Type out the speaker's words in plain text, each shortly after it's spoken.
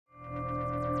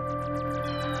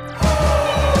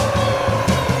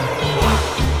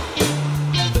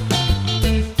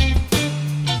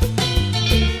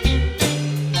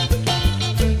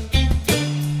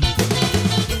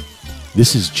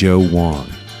This is Joe Wong.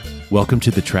 Welcome to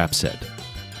the Trap Set.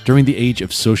 During the age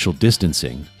of social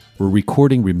distancing, we're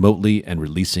recording remotely and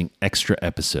releasing extra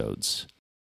episodes.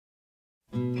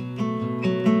 The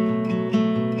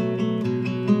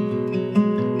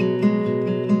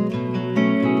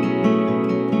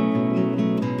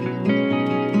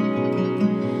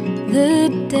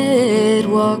dead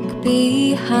walk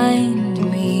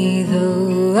behind me,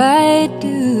 though I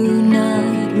do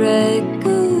not recognize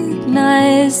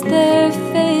their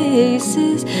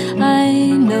faces. I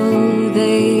know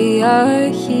they are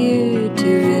here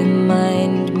to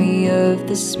remind me of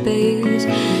the space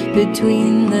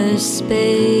between the spaces.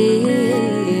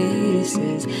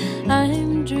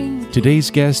 I'm dreaming. Today's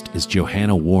guest is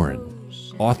Johanna Warren,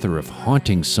 author of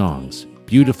haunting songs,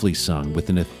 beautifully sung with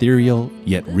an ethereal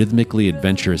yet rhythmically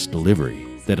adventurous delivery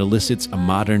that elicits a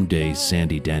modern-day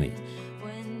Sandy Denny.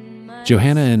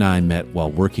 Johanna and I met while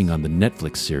working on the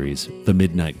Netflix series The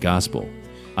Midnight Gospel,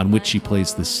 on which she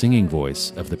plays the singing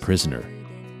voice of the prisoner.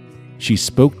 She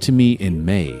spoke to me in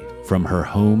May from her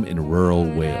home in rural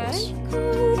Wales.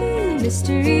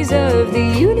 Mysteries of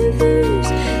the universe.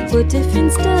 What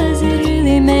difference does it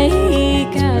really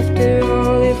make after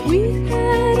all? If we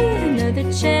had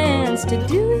another chance to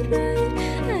do it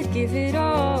right, I'd give it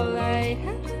all I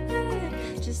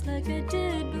had, just like I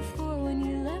did before when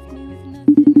you left me with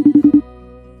nothing at all.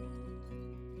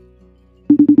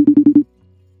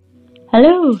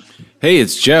 Hello. Hey,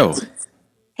 it's Joe.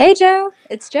 Hey, Joe.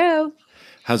 It's Joe.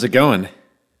 How's it going?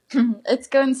 It's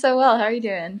going so well. How are you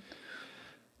doing?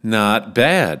 Not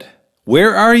bad.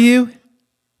 Where are you?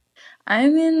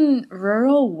 I'm in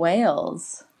rural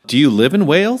Wales. Do you live in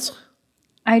Wales?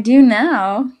 I do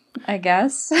now, I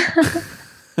guess. I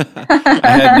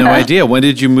had no idea. When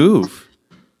did you move?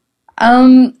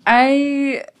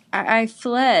 I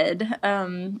fled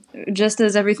just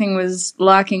as everything was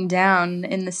locking down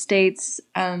in the States.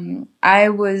 I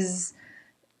was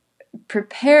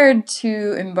prepared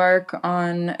to embark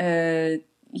on a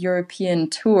European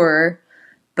tour,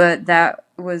 but that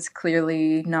was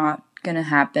clearly not going to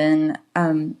happen.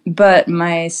 But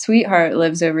my sweetheart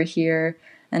lives over here,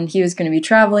 and he was going to be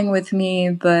traveling with me.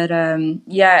 But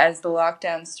as the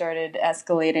lockdown started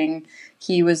escalating,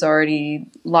 he was already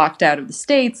locked out of the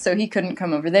States, so he couldn't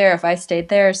come over there if I stayed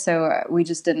there. So we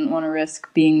just didn't want to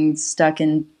risk being stuck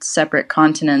in separate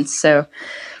continents. So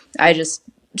I just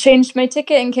changed my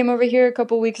ticket and came over here a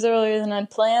couple weeks earlier than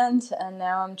I'd planned. And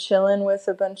now I'm chilling with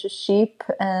a bunch of sheep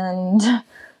and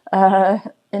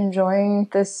enjoying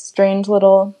this strange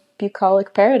little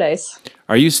bucolic paradise.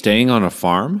 Are you staying on a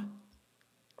farm?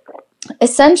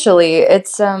 Essentially,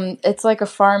 it's like a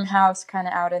farmhouse kind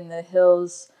of out in the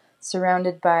hills,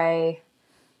 surrounded by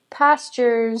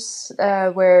pastures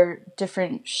where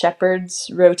different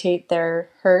shepherds rotate their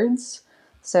herds.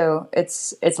 So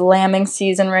it's lambing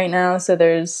season right now, so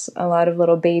there's a lot of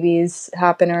little babies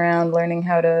hopping around learning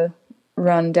how to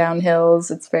run down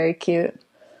hills. It's very cute.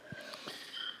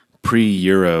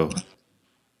 Pre-Euro.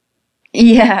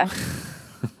 Yeah.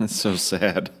 That's so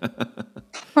sad.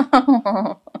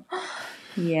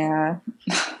 Yeah.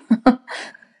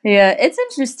 Yeah, it's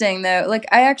interesting though. Like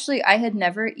I had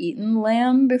never eaten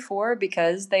lamb before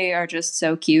because they are just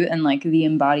so cute and like the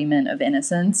embodiment of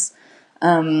innocence.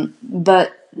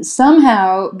 But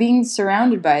somehow being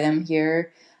surrounded by them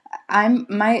here,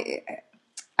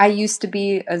 I used to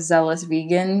be a zealous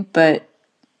vegan, but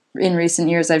in recent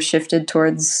years I've shifted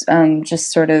towards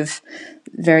just sort of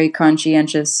very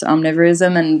conscientious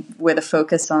omnivorism and with a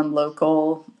focus on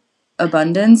local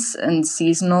abundance and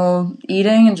seasonal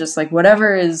eating and just like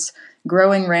whatever is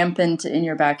growing rampant in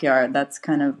your backyard. That's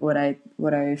kind of what I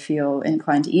feel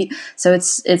inclined to eat. So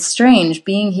it's strange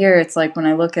being here. It's like when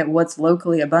I look at what's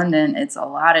locally abundant, it's a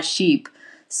lot of sheep.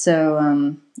 So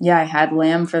I had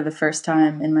lamb for the first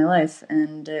time in my life,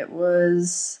 and it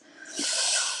was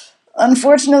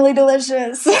unfortunately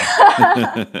delicious.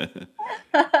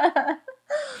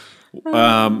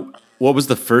 What was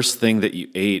the first thing that you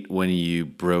ate when you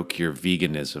broke your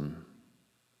veganism?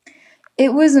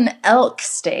 It was an elk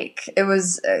steak. It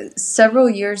was several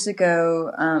years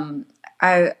ago.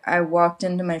 I walked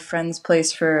into my friend's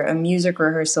place for a music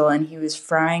rehearsal, and he was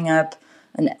frying up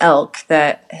an elk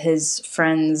that his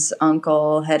friend's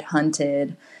uncle had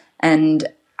hunted, and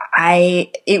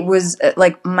it was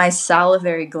like my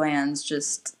salivary glands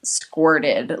just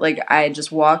squirted. Like I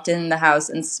just walked in the house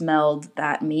and smelled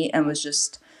that meat and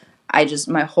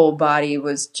my whole body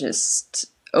was just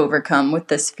overcome with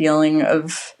this feeling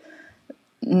of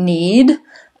need.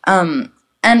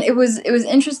 And it was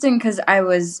interesting because I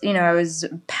was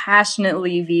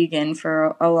passionately vegan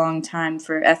for a long time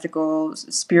for ethical,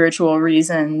 spiritual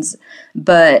reasons,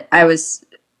 but I was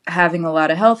having a lot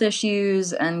of health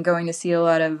issues and going to see a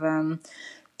lot of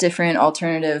different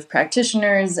alternative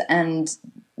practitioners, and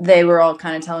they were all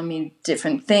kind of telling me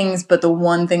different things, but the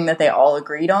one thing that they all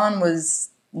agreed on was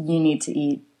you need to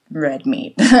eat red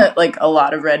meat, like a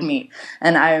lot of red meat.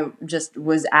 And I just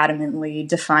was adamantly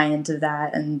defiant of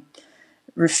that and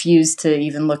refused to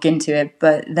even look into it.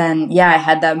 But then, yeah, I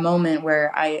had that moment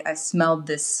where I smelled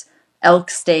this elk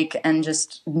steak and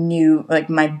just knew like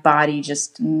my body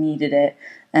just needed it.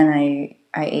 And I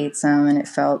ate some, and it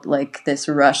felt like this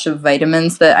rush of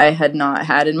vitamins that I had not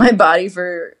had in my body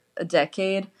for a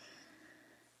decade.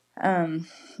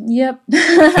 Yep.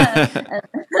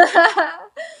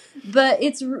 But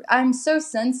I'm so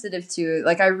sensitive to it.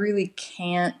 Like I really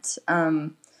can't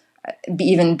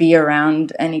even be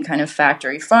around any kind of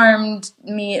factory farmed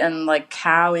meat, and like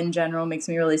cow in general makes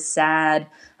me really sad.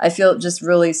 I feel just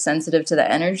really sensitive to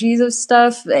the energies of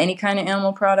stuff, any kind of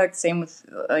animal product. Same with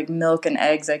like milk and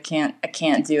eggs. I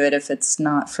can't do it if it's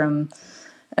not from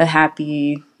a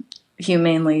happy,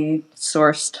 humanely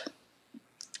sourced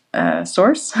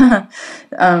source.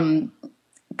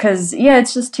 Because yeah,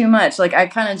 it's just too much. Like I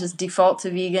kind of just default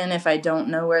to vegan if I don't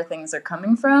know where things are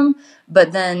coming from.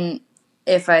 But then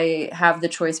if I have the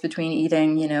choice between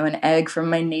eating, you know, an egg from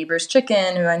my neighbor's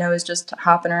chicken, who I know is just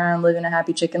hopping around living a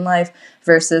happy chicken life,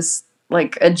 versus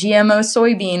like a GMO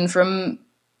soybean from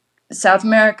South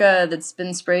America that's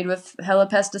been sprayed with hella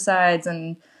pesticides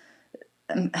and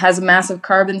has a massive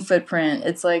carbon footprint,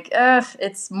 it's like,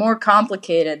 it's more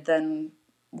complicated than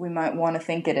we might want to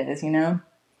think it is, you know?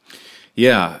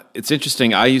 Yeah, it's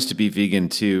interesting. I used to be vegan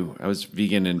too. I was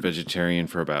vegan and vegetarian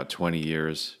for about 20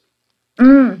 years.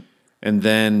 And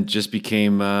then just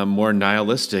became more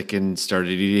nihilistic and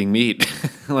started eating meat.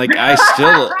 Like I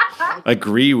still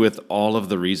agree with all of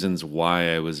the reasons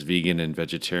why I was vegan and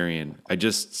vegetarian. I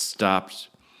just stopped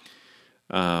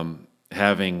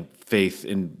having faith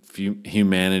in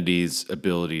humanity's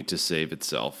ability to save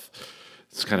itself.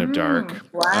 It's kind of dark.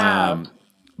 Wow.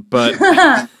 But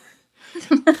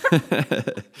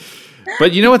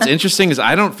but you know what's interesting is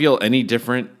I don't feel any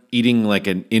different eating like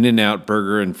an In-N-Out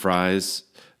burger and fries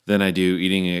than I do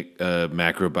eating a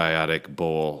macrobiotic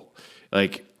bowl,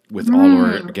 like with all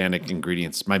organic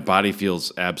ingredients. My body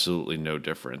feels absolutely no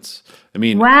difference. I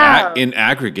mean, Wow. in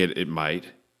aggregate, it might.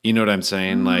 You know what I'm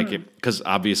saying? Like, because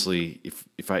obviously,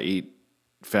 if I eat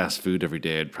fast food every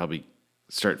day, I'd probably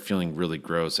start feeling really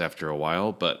gross after a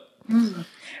while. But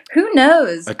Who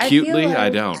knows? acutely, I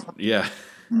don't. Yeah.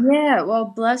 Yeah, well,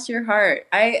 bless your heart.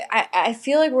 I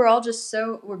feel like we're all just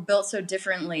we're built so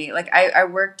differently. Like I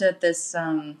worked at this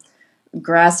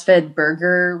grass-fed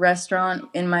burger restaurant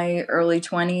in my early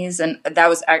 20s, and I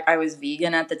was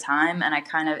vegan at the time, and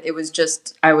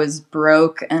I was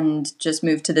broke and just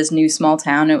moved to this new small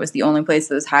town. It was the only place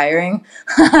that was hiring.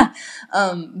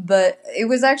 But it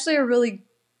was actually a really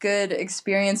good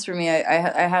experience for me.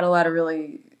 I had a lot of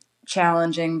really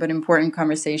challenging but important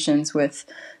conversations with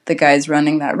the guys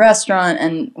running that restaurant,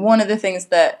 and one of the things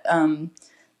that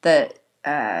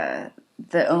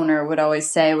the owner would always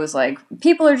say was like,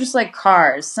 people are just like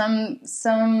cars.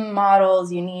 Some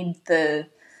models you need the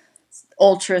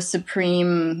ultra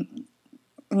supreme,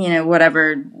 you know,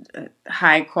 whatever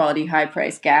high quality, high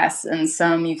price gas, and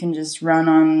some you can just run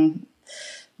on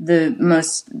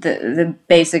the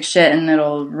basic shit and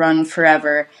it'll run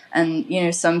forever. And you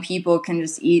know, some people can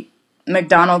just eat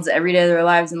McDonald's every day of their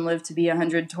lives and live to be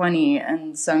 120,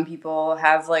 and some people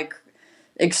have like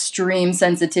extreme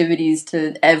sensitivities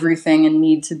to everything and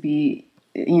need to be,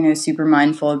 you know, super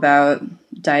mindful about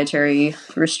dietary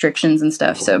restrictions and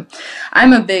stuff. So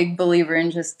I'm a big believer in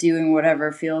just doing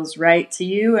whatever feels right to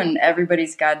you, and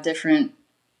everybody's got different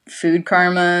food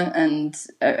karma and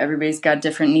everybody's got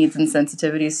different needs and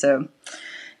sensitivities. So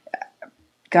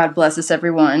God bless us,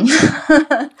 everyone.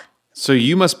 So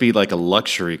you must be like a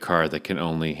luxury car that can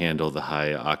only handle the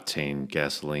high octane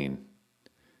gasoline.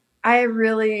 I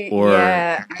really, Or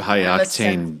yeah, high I'm a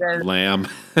octane sensitive. lamb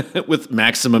with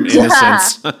maximum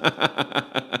innocence.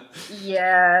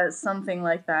 Yeah, something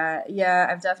like that. Yeah,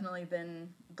 I've definitely been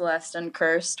blessed and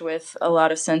cursed with a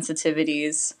lot of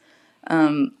sensitivities,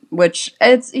 which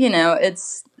it's, you know, it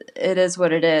is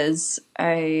what it is.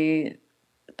 I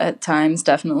at times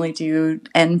definitely do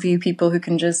envy people who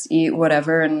can just eat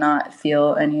whatever and not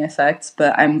feel any effects,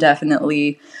 but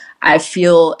I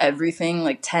feel everything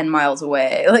like 10 miles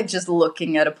away. Like just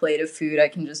looking at a plate of food,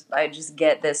 I just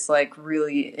get this like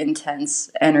really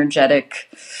intense energetic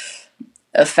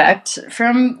effect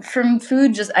from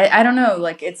food. Just I don't know,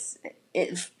 like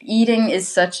eating is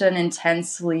such an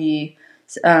intensely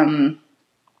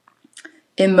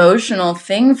emotional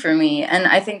thing for me, and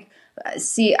I think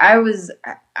See, I was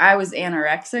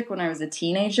anorexic when I was a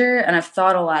teenager, and I've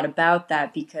thought a lot about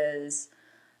that because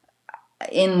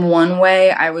in one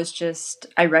way I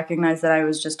recognized that I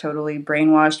was just totally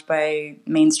brainwashed by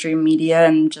mainstream media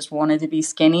and just wanted to be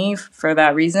skinny for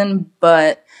that reason.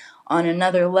 But on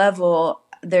another level,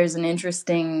 there's an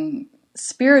interesting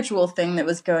spiritual thing that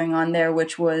was going on there,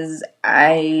 which was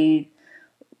the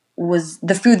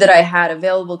food that I had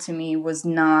available to me was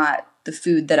not the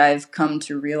food that I've come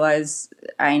to realize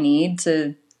I need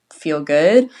to feel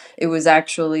good. It was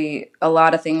actually a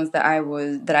lot of things that I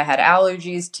had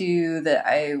allergies to, that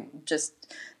I just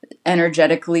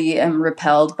energetically am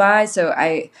repelled by. So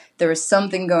there was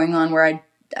something going on where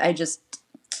I just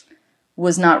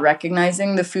was not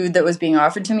recognizing the food that was being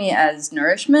offered to me as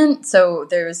nourishment. So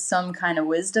there was some kind of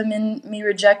wisdom in me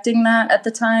rejecting that at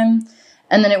the time.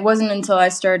 And then it wasn't until I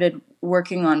started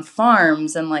working on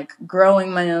farms and like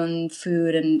growing my own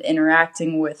food and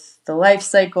interacting with the life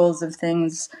cycles of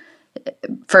things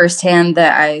firsthand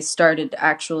that I started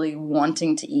actually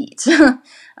wanting to eat. So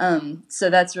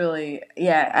that's really,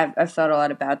 yeah, I've thought a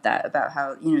lot about that, about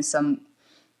how,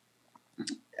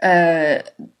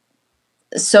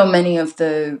 so many of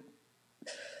the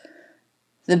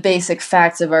basic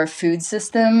facts of our food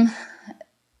system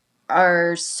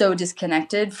are so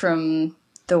disconnected from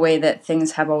the way that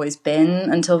things have always been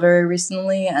until very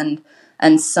recently, and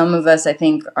some of us, I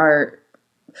think, are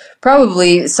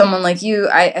probably someone like you.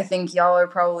 I think y'all are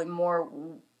probably more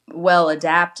well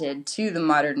adapted to the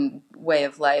modern way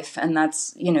of life, and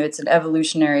that's, it's an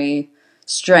evolutionary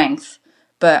strength.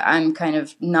 But I'm kind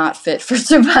of not fit for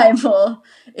survival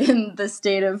in the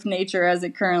state of nature as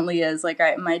it currently is. Like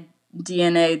my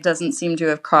DNA doesn't seem to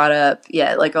have caught up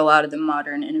yet. Like a lot of the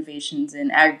modern innovations in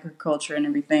agriculture and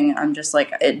everything, I'm just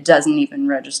like, it doesn't even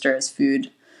register as food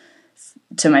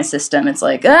to my system. It's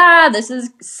like, this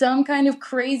is some kind of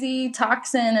crazy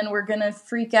toxin and we're gonna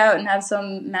freak out and have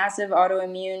some massive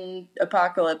autoimmune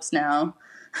apocalypse now.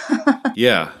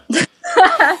 Yeah.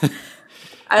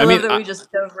 I love that we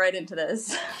just dove right into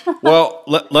this. Well,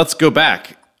 let's go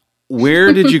back.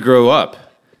 Where did you grow up?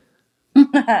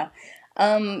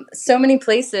 So many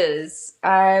places.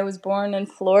 I was born in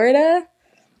Florida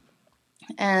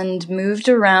and moved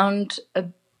around a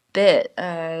bit.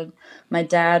 My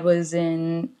dad was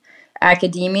in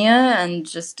academia and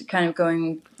just kind of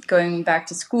going back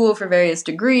to school for various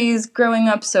degrees growing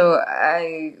up. So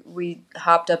we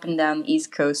hopped up and down the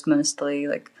East Coast mostly,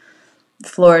 like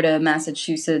Florida,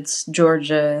 Massachusetts,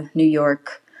 Georgia, New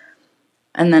York.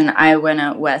 And then I went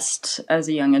out west as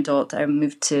a young adult. I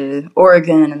moved to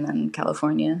Oregon and then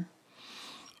California.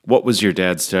 What was your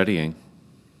dad studying?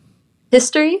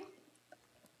 History.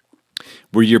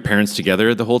 Were your parents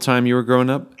together the whole time you were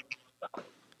growing up?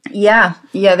 Yeah,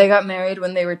 they got married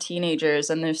when they were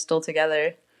teenagers and they're still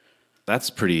together.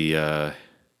 That's pretty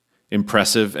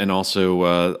impressive and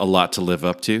also a lot to live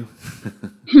up to.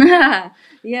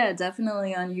 Yeah,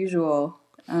 definitely unusual.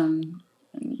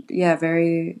 Yeah,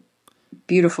 very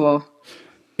beautiful.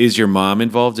 Is your mom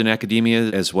involved in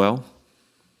academia as well?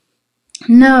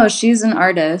 No, she's an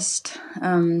artist.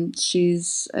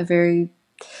 She's a very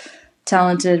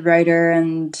talented writer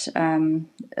and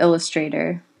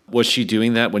illustrator. Was she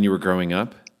doing that when you were growing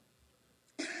up?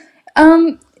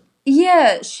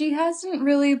 Yeah, she hasn't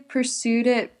really pursued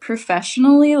it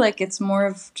professionally. Like it's more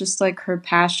of just like her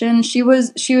passion. She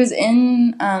was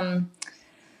in the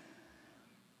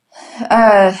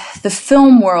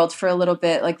film world for a little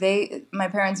bit. Like my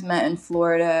parents met in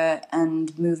Florida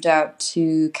and moved out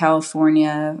to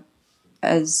California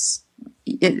as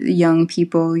young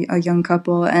people, a young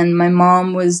couple. And my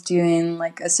mom was doing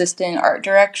like assistant art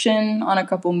direction on a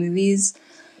couple movies.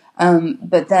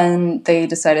 But then they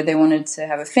decided they wanted to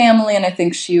have a family, and I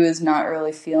think she was not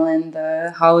really feeling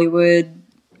the Hollywood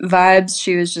vibes.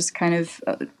 She was just kind of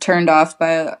turned off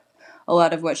by a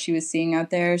lot of what she was seeing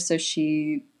out there. So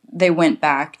they went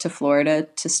back to Florida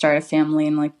to start a family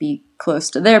and like be close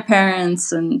to their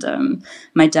parents. And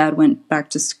my dad went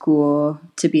back to school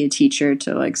to be a teacher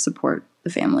to like support the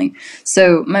family.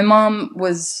 So my mom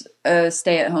was a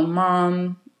stay-at-home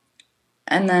mom,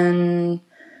 and then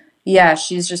yeah,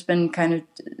 she's just been kind of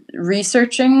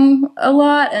researching a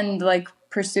lot and like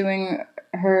pursuing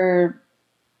her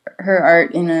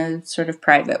art in a sort of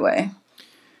private way.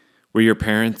 Were your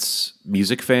parents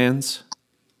music fans?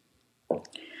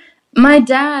 My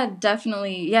dad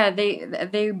definitely, yeah,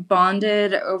 they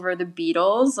bonded over the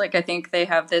Beatles. Like I think they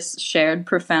have this shared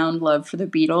profound love for the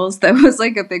Beatles that was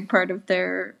like a big part of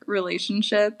their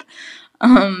relationship.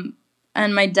 And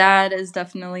my dad is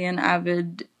definitely an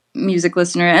avid music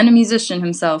listener and a musician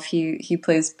himself. He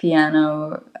plays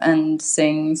piano and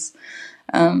sings.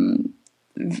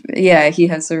 Yeah, he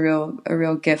has a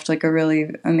real gift, like a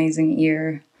really amazing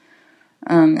ear.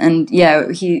 And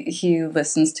yeah, he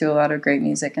listens to a lot of great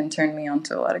music and turned me on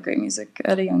to a lot of great music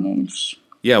at a young age.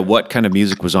 Yeah, what kind of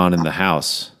music was on in the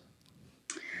house?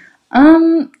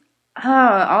 Um,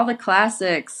 all the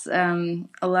classics. A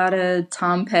lot of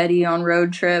Tom Petty on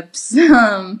road trips.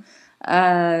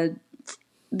 Uh,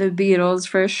 the Beatles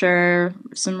for sure.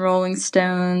 Some Rolling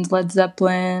Stones, Led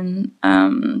Zeppelin,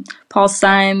 Paul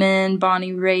Simon,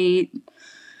 Bonnie Raitt,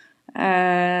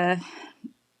 uh,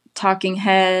 Talking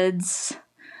Heads.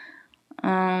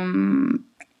 Um,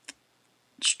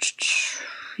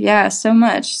 yeah, so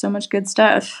much good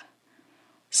stuff.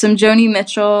 Some Joni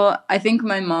Mitchell. I think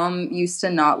my mom used to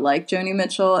not like Joni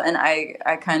Mitchell, and I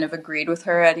kind of agreed with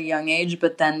her at a young age.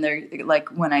 But then there, like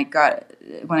when I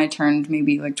turned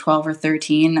maybe like 12 or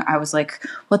 13, I was like,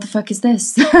 "What the fuck is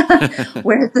this?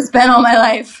 Where has this been all my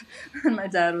life?" And my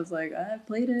dad was like, "I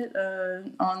played it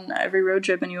on every road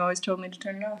trip, and you always told me to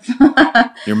turn it off."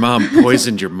 Your mom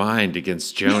poisoned your mind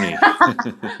against Joni.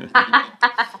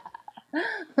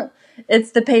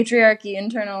 It's the patriarchy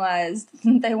internalized.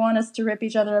 They want us to rip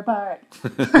each other apart.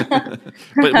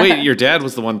 But wait, your dad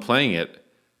was the one playing it.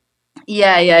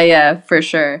 Yeah, for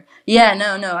sure. Yeah,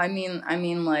 no. I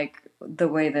mean, like the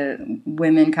way that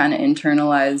women kind of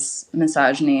internalize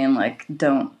misogyny and like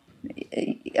don't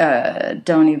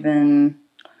even.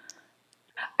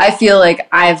 I feel like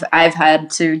I've had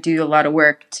to do a lot of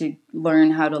work to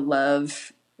learn how to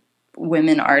love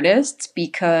women artists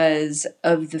because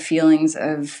of the feelings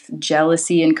of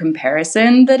jealousy and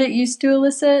comparison that it used to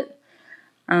elicit.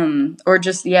 Or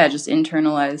just, yeah, just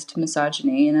internalized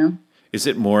misogyny, you know? Is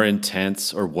it more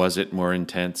intense, or was it more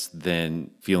intense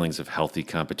than feelings of healthy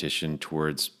competition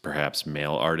towards perhaps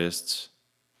male artists?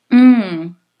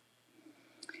 Mm.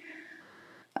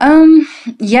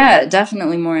 Yeah,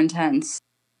 definitely more intense.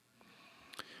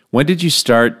 When did you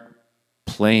start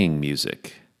playing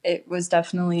music? It was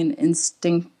definitely an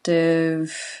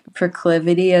instinctive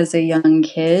proclivity as a young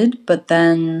kid, but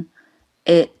then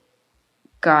it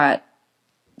got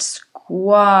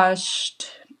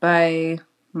squashed by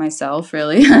myself,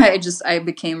 really. I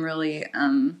became really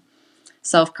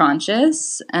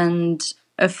self-conscious and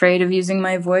afraid of using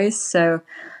my voice. So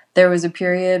there was a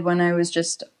period when I was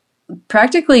just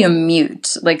practically a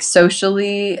mute, like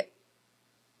socially,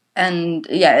 and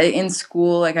yeah, in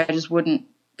school, like I just wouldn't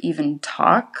even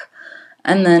talk.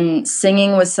 And then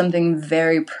singing was something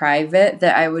very private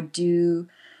that I would do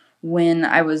when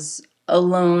I was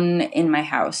alone in my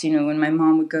house. You know, when my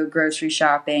mom would go grocery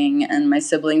shopping and my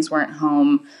siblings weren't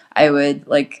home, I would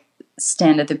like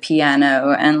stand at the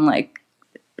piano and like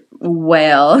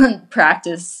wail and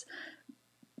practice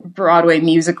Broadway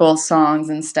musical songs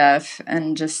and stuff.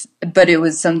 And just, but it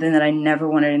was something that I never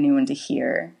wanted anyone to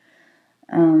hear.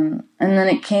 And then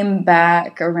it came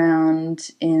back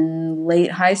around in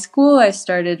late high school. I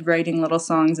started writing little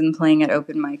songs and playing at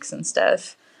open mics and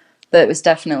stuff. But it was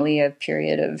definitely a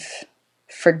period of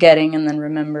forgetting and then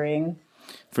remembering.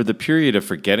 For the period of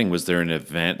forgetting, was there an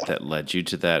event that led you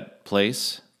to that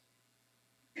place?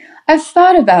 I've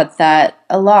thought about that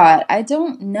a lot. I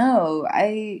don't know.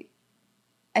 I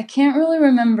can't really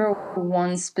remember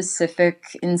one specific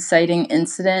inciting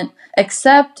incident,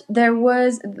 except there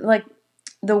was like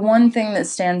the one thing that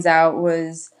stands out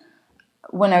was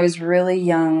when I was really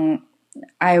young.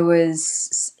 I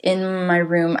was in my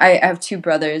room. I have two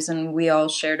brothers, and we all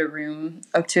shared a room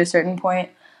up to a certain point.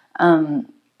 And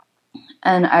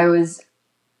I was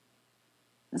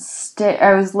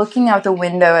looking out the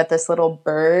window at this little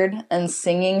bird and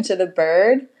singing to the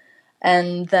bird,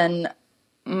 and then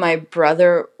my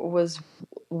brother was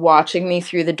watching me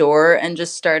through the door and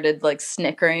just started like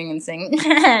snickering and saying,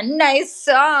 "Nice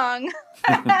song."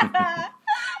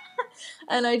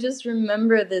 And I just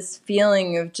remember this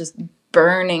feeling of just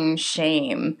burning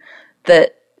shame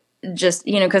that just,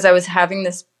 you know, because I was having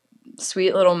this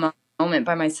sweet little moment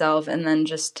by myself, and then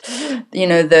just, you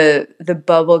know, the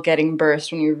bubble getting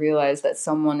burst when you realize that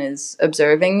someone is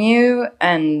observing you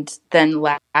and then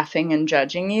laughing and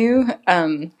judging you,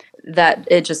 that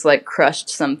it just like crushed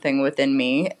something within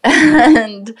me.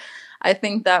 And I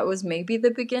think that was maybe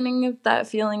the beginning of that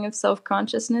feeling of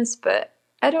self-consciousness, but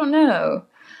I don't know.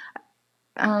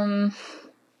 Um,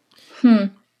 hmm.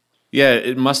 Yeah,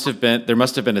 it must have been, there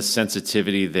must have been a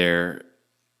sensitivity there,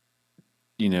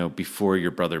 you know, before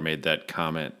your brother made that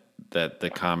comment, that the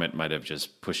comment might have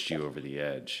just pushed you over the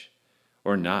edge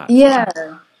or not. Yeah.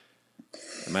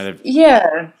 It might have,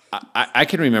 Yeah. I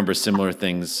can remember similar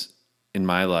things in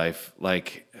my life.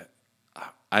 Like,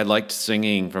 I liked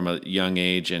singing from a young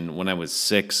age, and when I was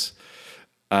 6,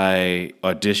 I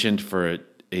auditioned for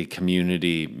a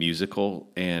community musical,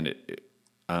 and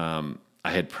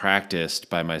I had practiced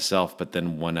by myself, but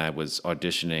then when I was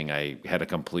auditioning, I had a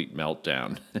complete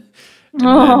meltdown. And then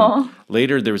Oh.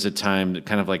 later, there was a time,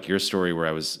 kind of like your story, where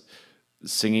I was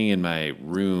singing in my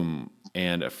room,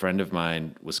 and a friend of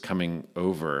mine was coming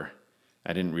over.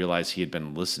 I didn't realize he had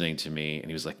been listening to me, and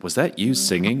he was like, "Was that you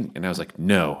singing?" And I was like,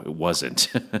 "No, it wasn't."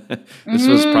 This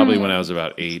was probably when I was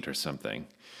about 8 or something.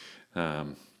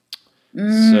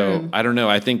 So I don't know.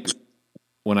 I think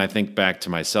when I think back to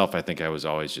myself, I think I was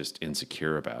always just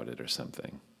insecure about it or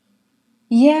something.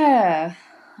 Yeah.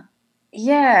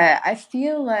 Yeah. I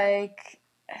feel like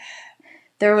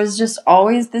there was just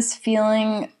always this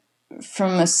feeling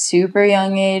from a super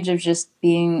young age of just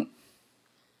being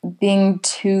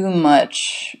too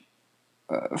much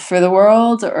for the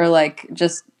world, or like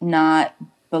just not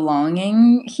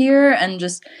belonging here, and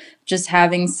just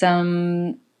having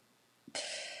some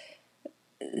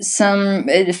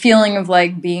feeling of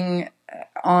like being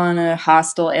on a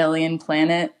hostile alien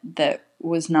planet that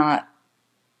was not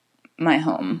my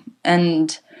home.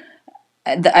 And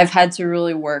I've had to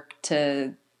really work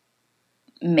to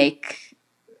make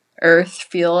Earth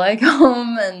feel like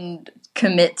home and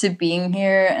commit to being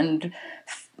here, and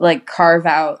like carve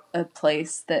out a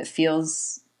place that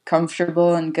feels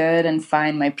comfortable and good, and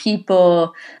find my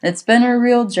people. It's been a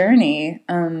real journey.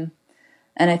 And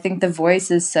I think the voice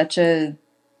is such an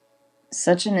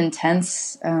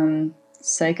intense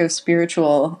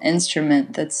psycho-spiritual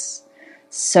instrument that's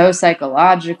so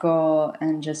psychological,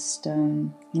 and just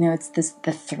it's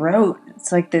the throat.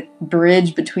 It's like the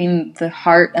bridge between the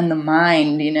heart and the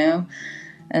mind,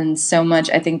 and so much.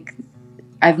 I think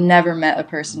I've never met a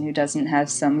person who doesn't have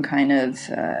some kind of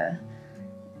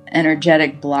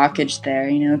energetic blockage there,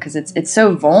 because it's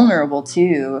so vulnerable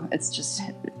too. It's just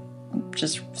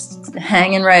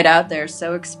hanging right out there,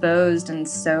 so exposed and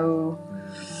so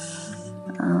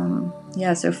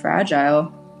so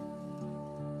fragile.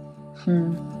 How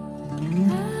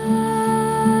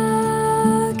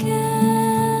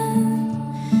can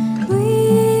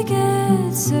we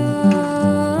get so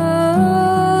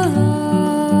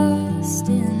lost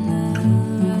in the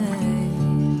light?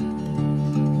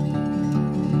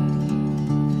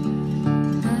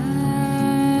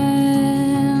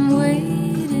 I'm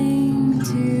waiting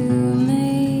to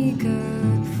make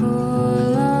up for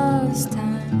lost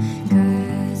time,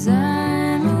 'cause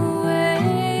I'm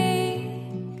awake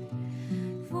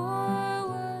for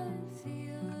what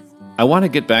feels like. I want to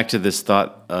get back to this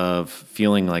thought of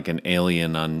feeling like an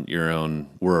alien on your own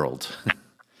world.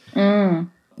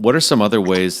 What are some other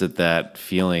ways that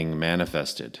feeling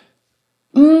manifested?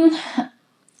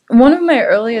 One of my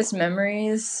earliest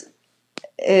memories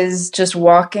is just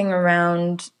walking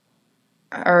around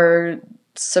our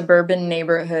suburban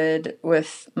neighborhood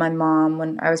with my mom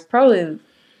when I was probably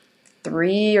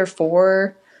 3 or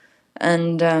 4,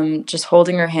 and just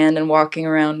holding her hand and walking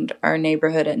around our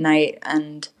neighborhood at night,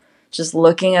 and just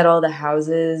looking at all the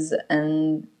houses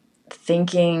and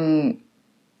thinking,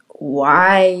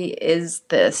 why is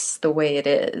this the way it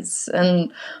is?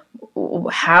 And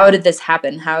how did this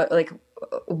happen?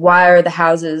 Why are the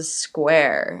houses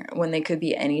square when they could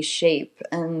be any shape?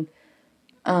 And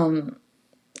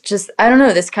just, I don't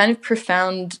know, this kind of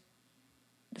profound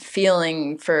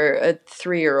feeling for a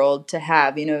 3-year-old to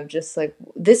have, just like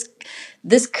this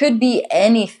could be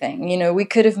anything. We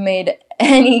could have made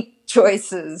any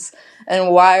choices,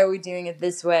 and why are we doing it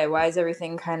this way? Why is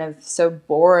everything kind of so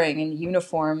boring and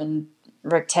uniform and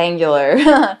rectangular?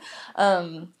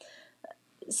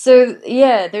 So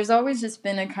yeah, there's always just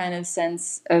been a kind of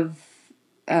sense of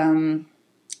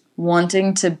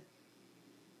wanting to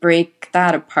break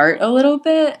that apart a little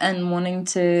bit, and wanting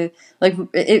to, like,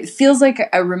 it feels like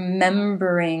a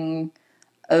remembering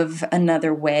of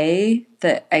another way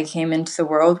that I came into the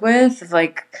world with,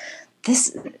 like,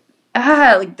 this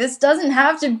this doesn't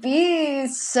have to be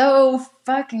so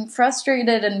fucking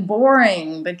frustrated and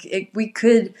boring. Like, we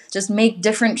could just make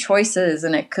different choices,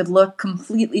 and it could look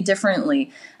completely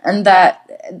differently. And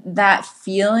that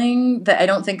feeling that I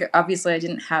don't think, obviously I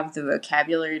didn't have the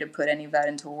vocabulary to put any of that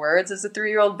into words as a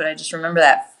 3-year-old, but I just remember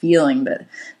that feeling that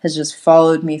has just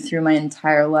followed me through my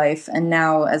entire life. And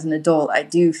now as an adult, I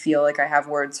do feel like I have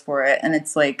words for it. And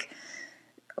it's like,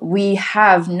 we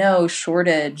have no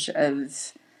shortage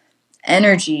of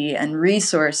energy and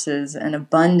resources and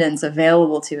abundance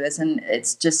available to us, and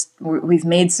it's just, we've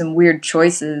made some weird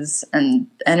choices, and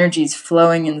energy's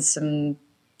flowing in some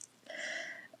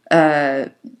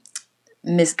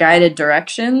misguided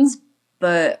directions,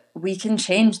 but we can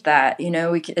change that.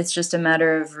 It's just a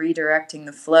matter of redirecting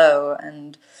the flow.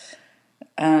 And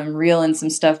reeling some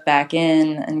stuff back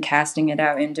in and casting it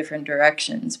out in different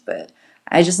directions. But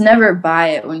I just never buy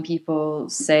it when people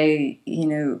say,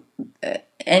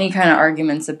 any kind of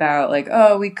arguments about like,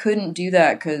 oh, we couldn't do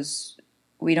that because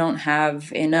we don't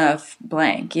have enough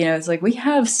blank. It's like we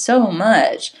have so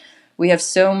much. We have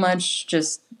so much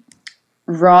just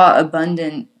raw,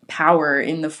 abundant power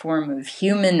in the form of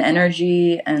human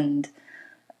energy and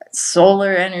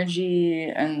solar energy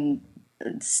and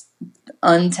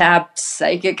untapped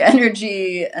psychic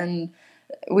energy, and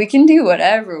we can do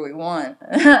whatever we want.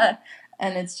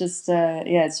 And it's just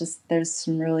it's just there's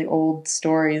some really old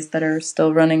stories that are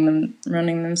still running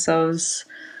themselves,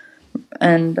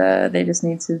 and they just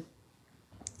need to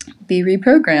be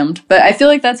reprogrammed. But I feel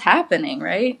like that's happening,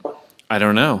 right? I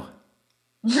don't know.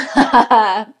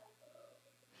 I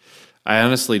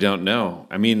honestly don't know.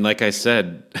 I mean, like I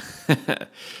said,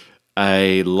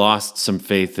 I lost some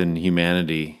faith in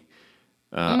humanity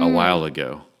a while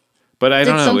ago. But I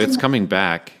don't know. It's coming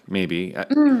back, maybe.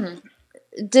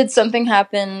 Did something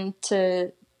happen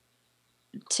to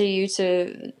you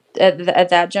at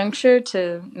that juncture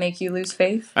to make you lose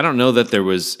faith? I don't know that there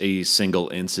was a single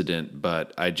incident,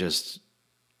 but I just,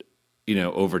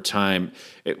 over time,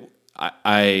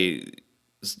 I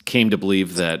came to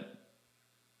believe that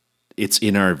it's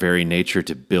in our very nature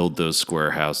to build those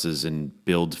square houses and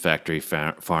build factory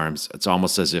farms. It's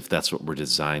almost as if that's what we're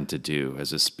designed to do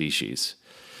as a species.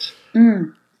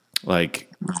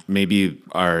 Like maybe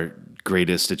our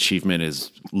greatest achievement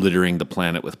is littering the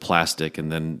planet with plastic,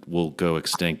 and then we'll go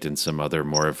extinct and some other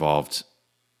more evolved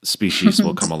species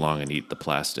will come along and eat the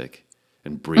plastic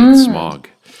and breathe smog.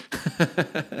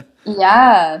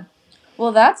 Yeah.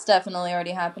 Well, that's definitely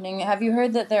already happening. Have you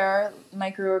heard that there are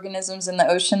microorganisms in the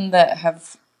ocean that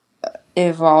have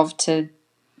evolved to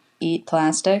eat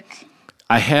plastic?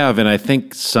 I have, and I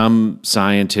think some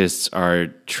scientists are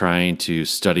trying to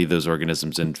study those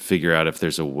organisms and figure out if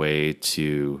there's a way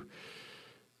to,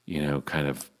 kind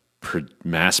of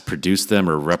mass produce them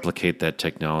or replicate that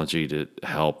technology to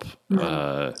help,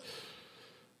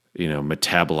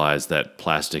 metabolize that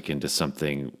plastic into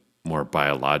something more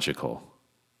biological.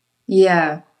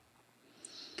 Yeah.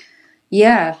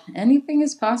 Yeah, anything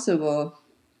is possible.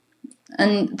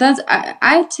 And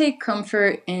I take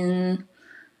comfort in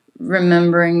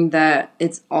remembering that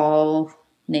it's all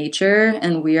nature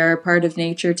and we are a part of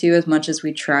nature too, as much as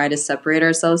we try to separate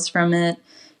ourselves from it.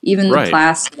 Even the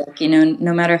plastic,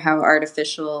 no matter how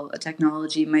artificial a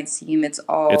technology might seem, it's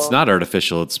not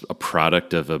artificial. It's a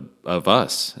product of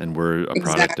us, and we're a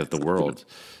product of the world.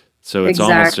 So it's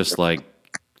almost just like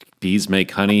bees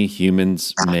make honey,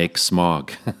 humans make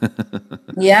smog.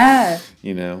 Yeah.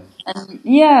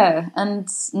 And, and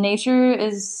nature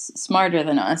is smarter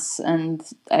than us, and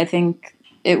I think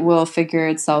it will figure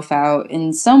itself out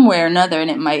in some way or another, and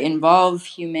it might involve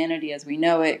humanity as we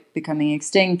know it becoming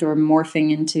extinct or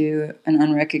morphing into an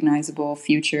unrecognizable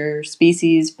future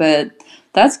species, but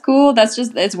that's cool.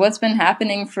 It's what's been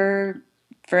happening for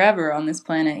forever on this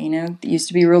planet, It used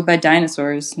to be ruled by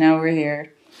dinosaurs. Now we're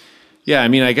here. Yeah, I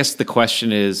mean, I guess the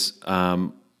question is,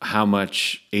 how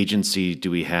much agency do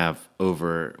we have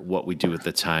over what we do with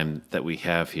the time that we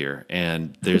have here?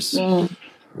 And there's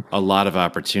a lot of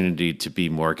opportunity to be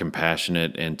more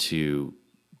compassionate and to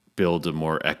build a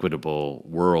more equitable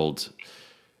world.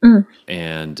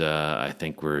 And I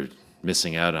think we're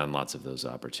missing out on lots of those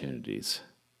opportunities.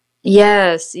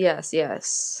 Yes,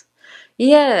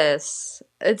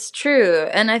 it's true.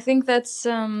 And I think that's...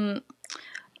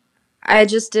 I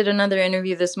just did another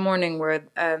interview this morning where...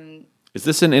 Is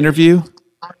this an interview?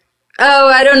 Oh,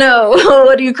 I don't know.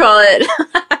 What do you call it?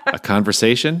 A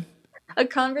conversation? A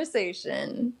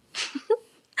conversation.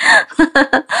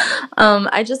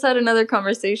 I just had another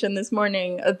conversation this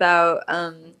morning about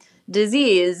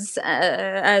disease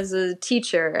as a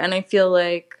teacher, and I feel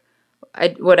like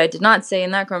what I did not say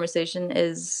in that conversation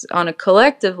is on a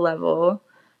collective level,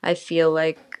 I feel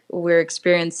like we're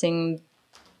experiencing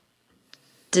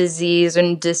disease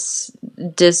and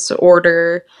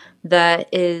disorder that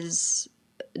is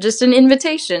just an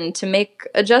invitation to make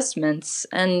adjustments.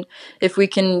 And if we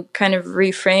can kind of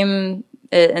reframe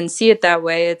it and see it that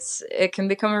way, it can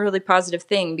become a really positive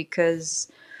thing,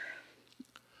 because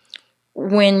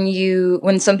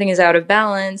when something is out of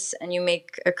balance and you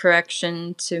make a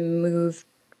correction to move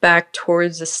back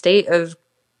towards a state of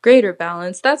greater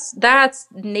balance, that's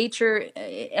nature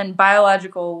and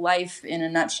biological life in a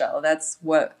nutshell. That's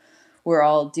what we're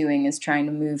all doing, is trying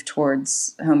to move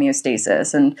towards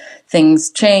homeostasis, and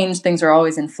things change, things are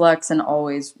always in flux and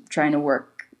always trying to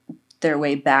work their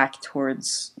way back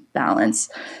towards balance.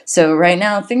 So right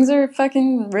now things are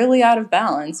fucking really out of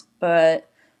balance, but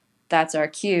that's our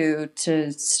cue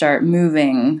to start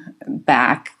moving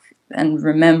back and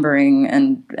remembering,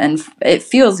 and it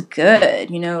feels good,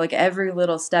 like every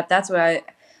little step. That's what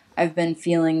I've been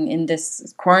feeling in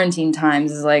this quarantine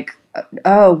times, is like,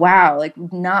 oh wow, like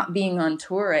not being on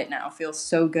tour right now feels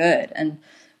so good, and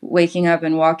waking up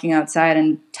and walking outside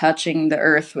and touching the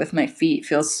earth with my feet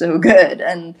feels so good.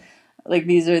 And like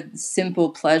these are simple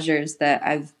pleasures that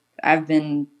I've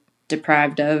been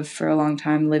deprived of for a long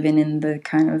time, living in the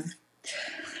kind of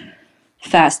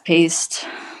fast-paced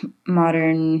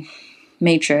modern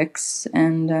matrix.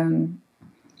 And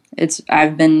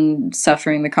I've been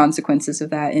suffering the consequences of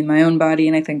that in my own body,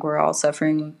 and I think we're all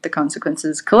suffering the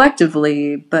consequences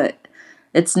collectively. But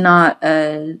it's not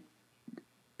the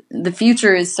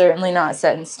future is certainly not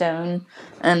set in stone,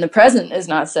 and the present is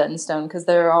not set in stone, because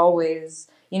there are always,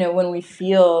 when we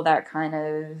feel that kind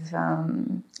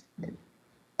of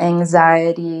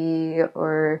anxiety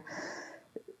or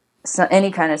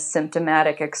any kind of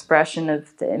symptomatic expression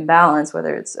of the imbalance,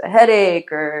 whether it's a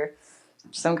headache or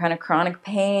some kind of chronic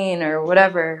pain or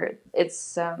whatever,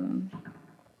 it's an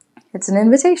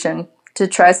invitation to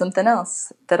try something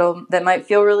else that might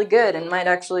feel really good and might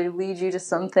actually lead you to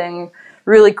something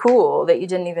really cool that you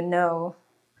didn't even know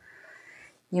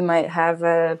you might have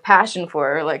a passion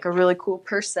for, like a really cool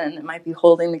person that might be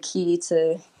holding the key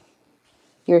to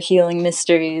your healing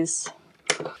mysteries.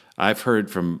 I've heard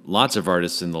from lots of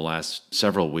artists in the last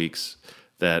several weeks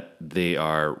that they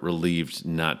are relieved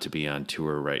not to be on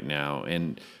tour right now.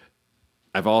 And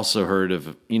I've also heard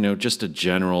of, just a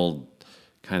general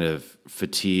kind of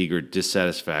fatigue or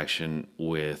dissatisfaction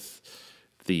with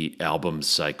the album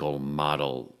cycle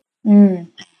model. Mm.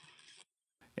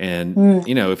 And,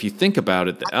 if you think about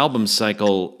it, the album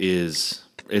cycle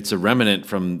it's a remnant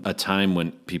from a time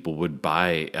when people would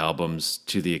buy albums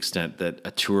to the extent that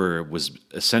a tour was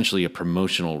essentially a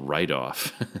promotional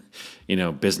write-off,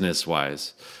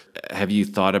 business-wise. Have you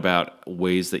thought about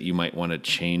ways that you might want to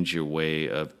change your way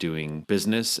of doing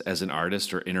business as an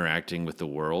artist or interacting with the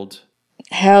world?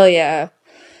 Hell yeah.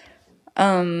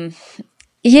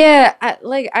 Yeah,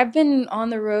 I've been on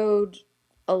the road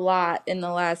a lot in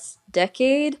the last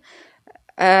decade.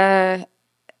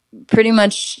 Pretty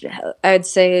much, I'd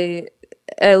say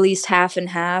at least half and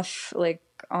half, like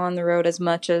on the road as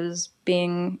much as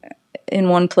being in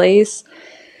one place.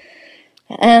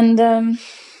 And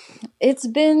it's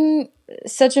been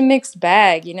such a mixed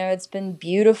bag, it's been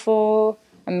beautiful.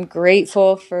 I'm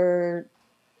grateful for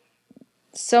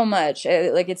so much.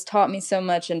 It's taught me so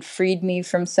much and freed me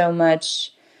from so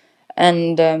much.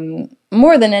 And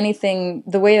more than anything,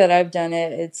 the way that I've done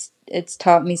it, it's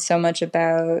taught me so much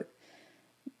about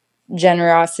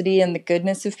generosity and the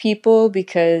goodness of people,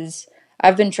 because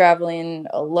I've been traveling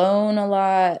alone a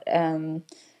lot, and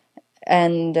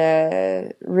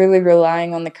really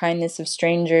relying on the kindness of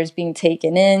strangers, being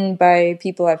taken in by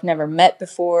people I've never met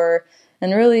before,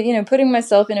 and really, putting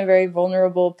myself in a very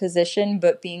vulnerable position,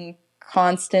 but being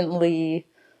constantly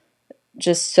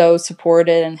just so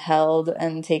supported and held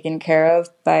and taken care of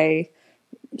by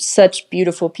such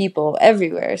beautiful people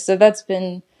everywhere. So that's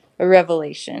been a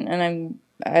revelation, and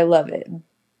I love it.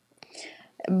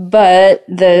 But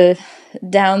the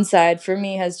downside for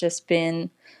me has just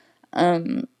been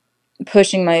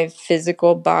pushing my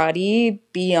physical body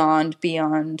beyond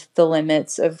the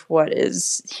limits of what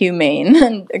is humane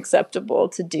and acceptable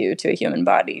to do to a human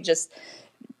body. Just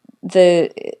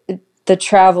the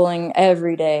traveling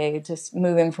every day, just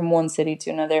moving from one city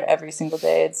to another every single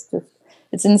day.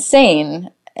 It's insane,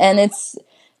 and it's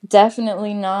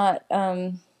definitely not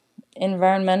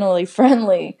environmentally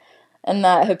friendly, and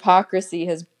that hypocrisy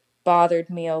has bothered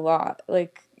me a lot.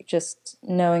 Like, just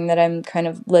knowing that I'm kind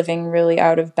of living really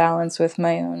out of balance with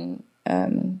my own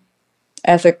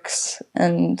ethics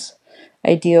and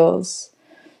ideals.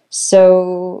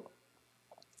 So,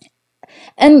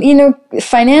 and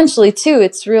financially too,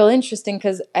 it's real interesting,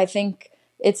 because I think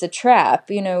it's a trap.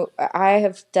 I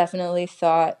have definitely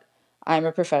thought, I'm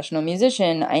a professional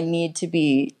musician, I need to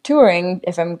be touring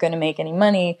if I'm going to make any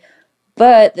money.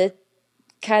 But the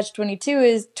catch-22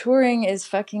 is touring is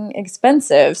fucking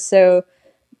expensive. So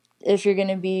if you're going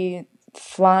to be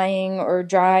flying or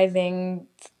driving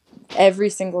every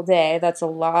single day, that's a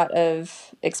lot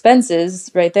of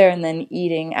expenses right there. And then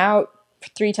eating out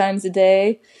 3 times a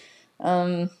day.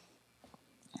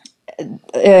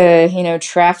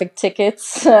 Traffic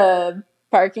tickets,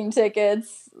 parking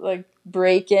tickets, like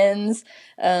break-ins,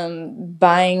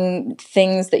 buying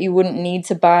things that you wouldn't need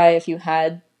to buy if you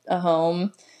had a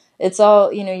home. It's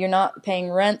all, you're not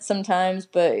paying rent sometimes,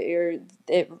 but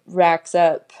it racks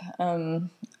up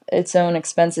its own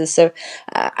expenses. So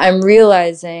I'm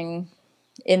realizing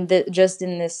just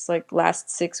in this like last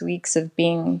 6 weeks of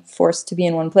being forced to be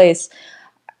in one place,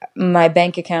 my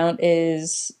bank account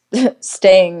is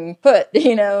staying put,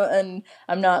 and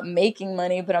I'm not making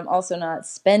money, but I'm also not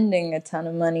spending a ton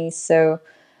of money. So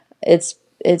it's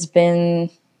been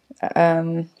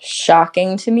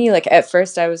shocking to me. Like at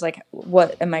first I was like,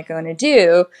 what am I going to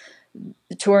do?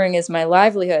 Touring is my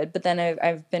livelihood, but then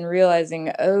I've been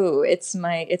realizing, oh, it's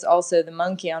also the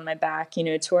monkey on my back.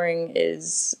 Touring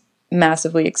is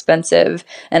massively expensive,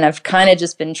 and I've kind of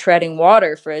just been treading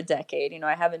water for a decade.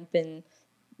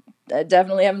 I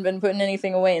definitely haven't been putting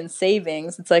anything away in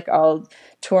savings. It's like I'll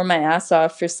tour my ass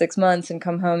off for 6 months and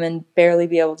come home and barely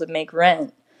be able to make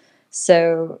rent.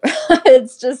 So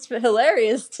it's just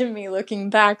hilarious to me looking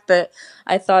back that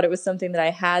I thought it was something that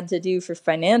I had to do for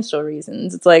financial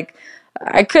reasons. It's like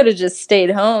I could have just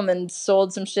stayed home and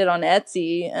sold some shit on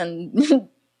Etsy and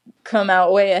come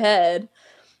out way ahead.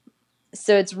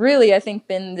 So it's really, I think,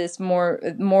 been this more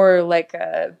like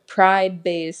a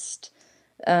pride-based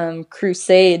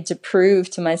crusade to prove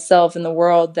to myself and the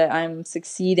world that I'm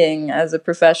succeeding as a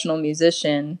professional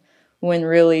musician, when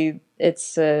really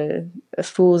it's a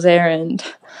fool's errand.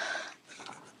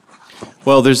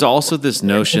 Well, there's also this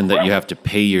notion that you have to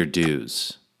pay your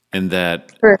dues, and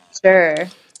that For sure.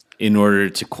 in order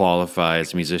to qualify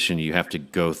as a musician, you have to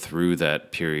go through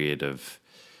that period of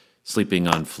sleeping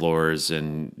on floors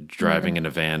and driving in a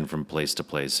van from place to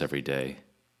place every day.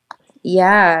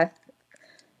 Yeah.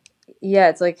 Yeah,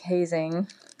 it's like hazing.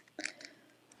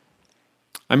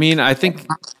 I mean, I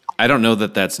don't know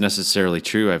that that's necessarily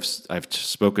true. I've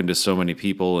spoken to so many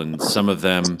people, and some of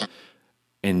them,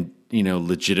 and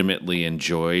legitimately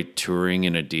enjoy touring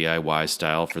in a DIY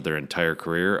style for their entire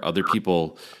career. Other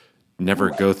people never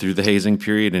go through the hazing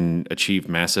period and achieve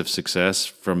massive success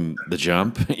from the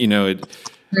jump.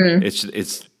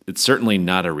 It's certainly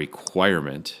not a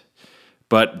requirement,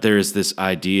 but there's this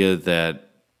idea that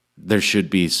there should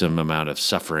be some amount of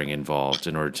suffering involved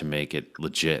in order to make it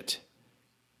legit.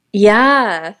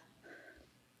 Yeah.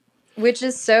 Which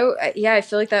is so, yeah, I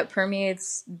feel like that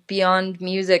permeates beyond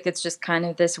music. It's just kind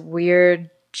of this weird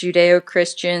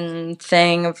Judeo-Christian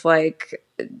thing of like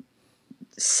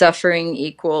suffering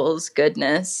equals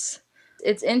goodness.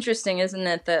 It's interesting, isn't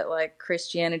it, that like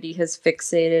Christianity has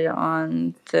fixated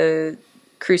on the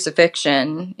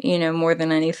crucifixion, more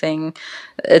than anything.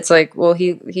 It's like, well,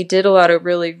 he did a lot of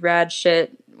really rad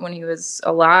shit when he was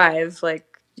alive, like,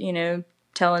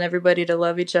 telling everybody to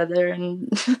love each other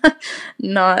and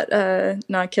not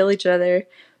kill each other.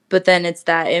 But then it's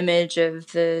that image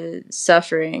of the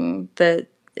suffering that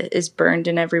is burned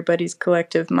in everybody's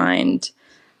collective mind,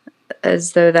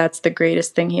 as though that's the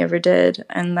greatest thing he ever did.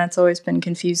 And that's always been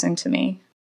confusing to me.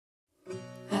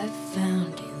 I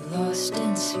found you lost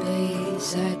in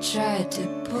space. I tried to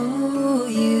pull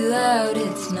you out.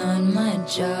 It's not my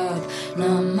job,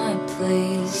 not my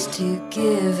place to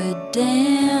give a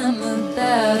damn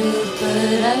about it.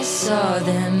 But I saw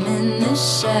them in the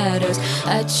shadows.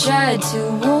 I tried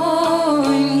to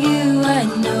warn you. I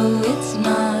know it's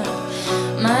not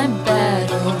my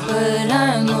battle, but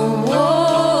I'm a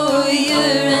warrior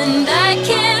and I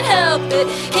can't help it.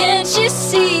 Can't you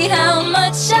see how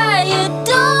much I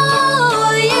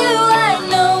adore you? I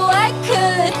know I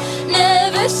could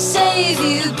never save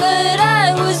you, but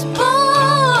I was born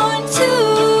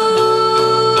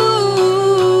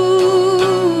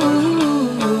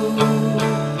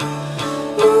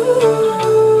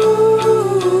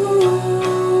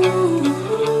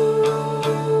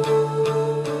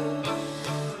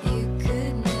You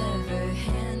could never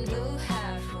handle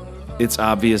half of It's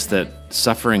obvious that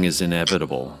suffering is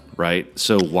inevitable, right?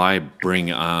 So why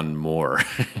bring on more?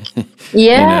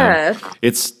 Yeah.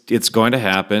 It's going to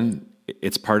happen.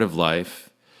 It's part of life,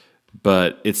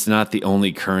 but it's not the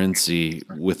only currency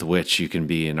with which you can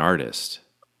be an artist.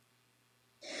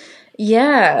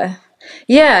 Yeah.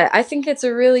 Yeah, I think it's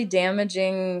a really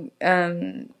damaging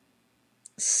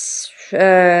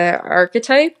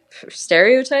archetype,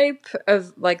 stereotype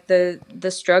of like the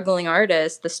struggling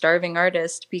artist, the starving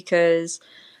artist, because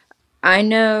I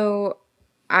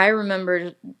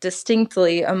remember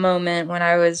distinctly a moment when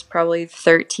I was probably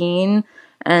 13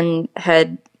 and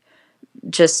had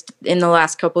just in the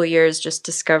last couple of years just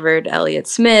discovered Elliott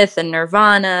Smith and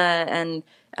Nirvana, and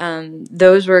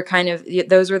those were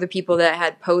the people that I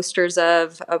had posters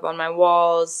of up on my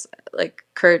walls, like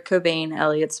Kurt Cobain,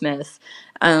 Elliott Smith,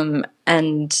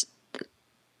 and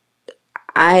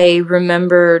I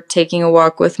remember taking a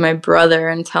walk with my brother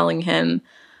and telling him,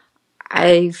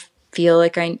 I feel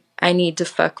like I need to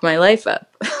fuck my life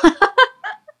up.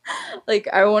 Like,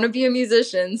 I want to be a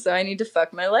musician, so I need to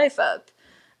fuck my life up.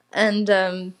 And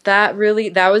that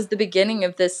was the beginning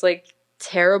of this like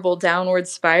terrible downward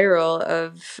spiral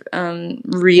of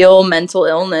real mental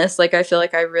illness. Like I feel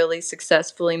like I really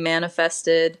successfully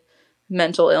manifested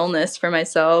mental illness for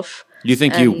myself. You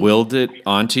think you And willed it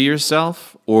onto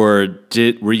yourself, or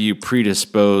were you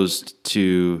predisposed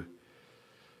to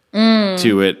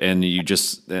it,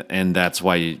 and that's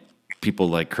why people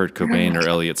like Kurt Cobain or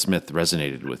Elliott Smith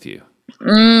resonated with you?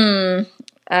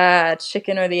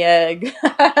 Chicken or the egg?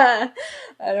 I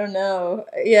don't know.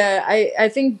 Yeah, I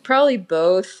think probably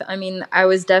both. I mean, I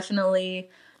was definitely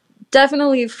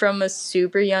from a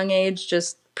super young age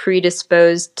just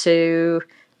predisposed to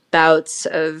bouts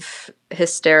of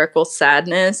hysterical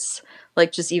sadness.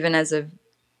 Like just even as a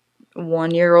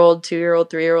 1-year-old, 2-year-old,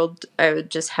 3-year-old, I would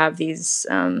just have these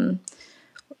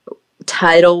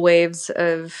tidal waves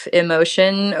of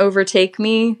emotion overtake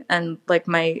me, and like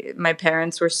my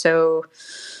parents were so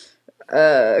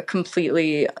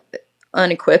completely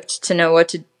unequipped to know what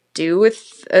to do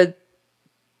with a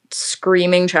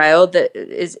screaming child that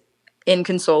is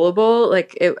inconsolable.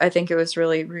 Like I think it was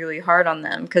really, really hard on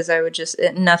them, because I would just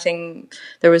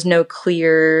there was no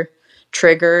clear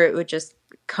trigger. It would just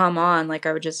come on. Like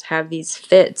I would just have these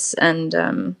fits,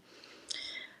 and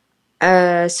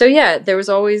so yeah, there was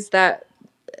always that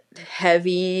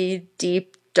heavy,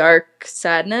 deep, dark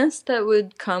sadness that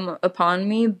would come upon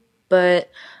me. But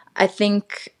I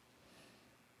think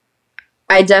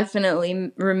I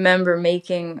definitely remember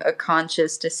making a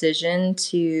conscious decision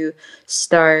to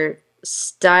start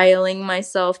styling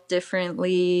myself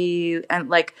differently.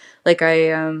 And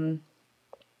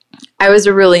I was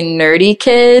a really nerdy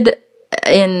kid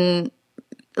in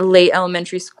late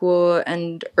elementary school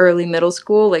and early middle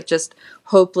school, like just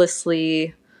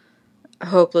hopelessly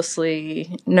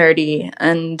nerdy.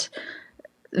 And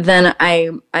then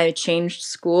I changed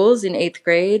schools in 8th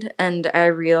grade, and I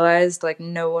realized like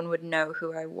no one would know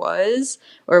who I was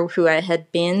or who I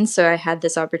had been, so I had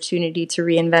this opportunity to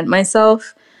reinvent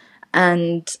myself.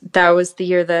 And that was the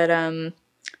year that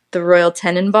the Royal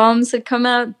Tenenbaums had come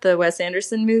out, the Wes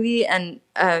Anderson movie. And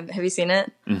have you seen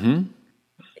it? Mm-hmm.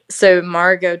 So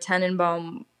Margot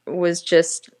Tenenbaum was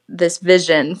just this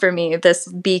vision for me, this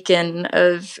beacon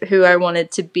of who I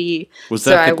wanted to be. Was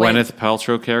that the Gwyneth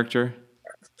Paltrow character?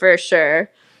 For sure.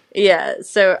 Yeah.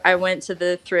 So I went to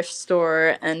the thrift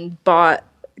store and bought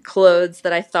clothes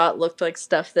that I thought looked like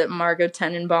stuff that Margot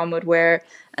Tenenbaum would wear,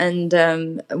 and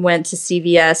went to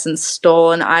CVS and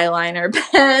stole an eyeliner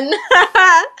pen.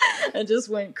 I just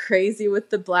went crazy with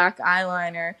the black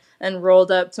eyeliner and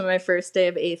rolled up to my first day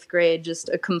of 8th grade just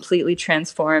a completely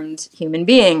transformed human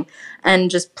being, and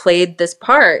just played this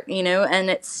part, and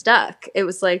it stuck. It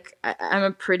was like, I'm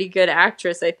a pretty good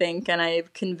actress, I think, and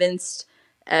I've convinced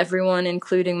everyone,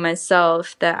 including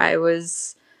myself, that I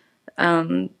was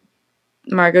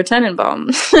Margot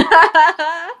Tenenbaum.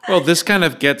 Well, this kind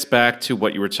of gets back to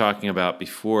what you were talking about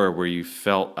before, where you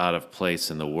felt out of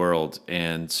place in the world.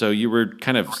 And so you were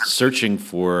kind of searching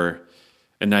for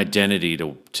an identity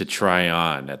to try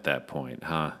on at that point,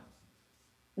 huh?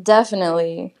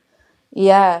 Definitely.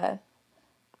 Yeah.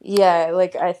 Yeah,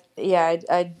 like I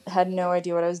had no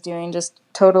idea what I was doing, just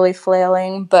totally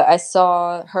flailing. But I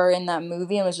saw her in that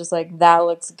movie and was just like, that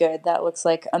looks good. That looks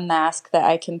like a mask that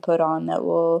I can put on that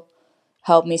will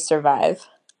help me survive.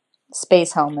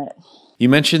 Space helmet. You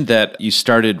mentioned that you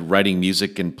started writing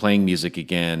music and playing music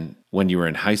again when you were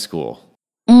in high school.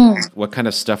 What kind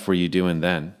of stuff were you doing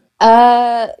then?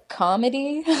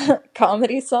 Comedy,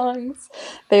 comedy songs.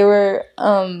 They were,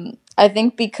 I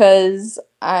think because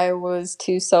I was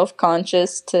too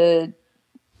self-conscious too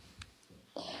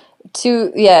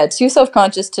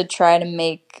self-conscious to try to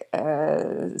make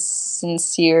a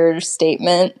sincere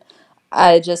statement.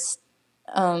 I just,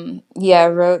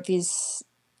 wrote these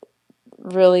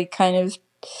really kind of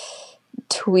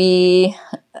twee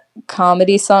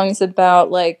comedy songs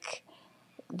about like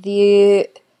the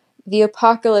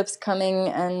apocalypse coming,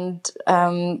 and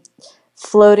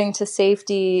floating to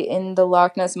safety in the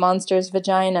Loch Ness Monster's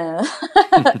vagina.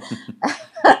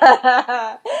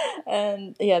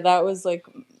 And yeah, that was like,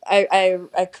 I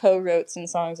co-wrote some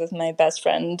songs with my best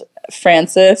friend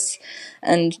Frances,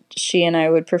 and she and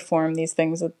I would perform these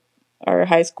things at our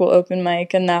high school open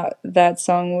mic, and that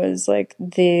song was like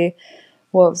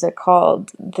what was it called?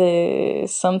 The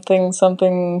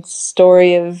something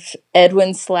story of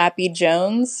Edwin Slappy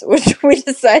Jones, which we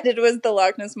decided was the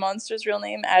Loch Ness Monster's real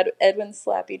name, Edwin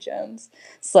Slappy Jones.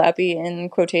 Slappy in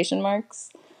quotation marks.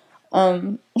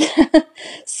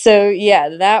 So yeah,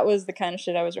 that was the kind of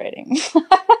shit I was writing.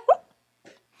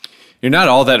 You're not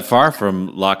all that far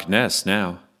from Loch Ness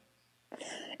now.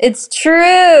 It's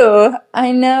true.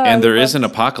 I know. And there is an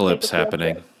apocalypse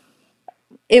happening.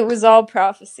 It was all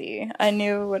prophecy. I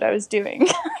knew what I was doing.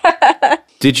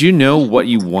 Did you know what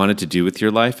you wanted to do with your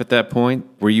life at that point?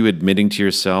 Were you admitting to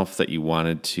yourself that you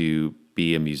wanted to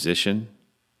be a musician?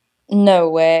 No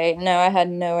way. No, I had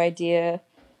no idea.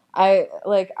 I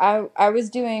was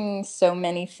doing so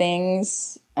many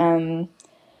things.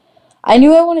 I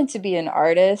knew I wanted to be an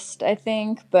artist, I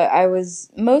think, but I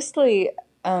was mostly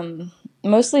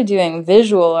doing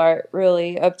visual art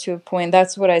really up to a point.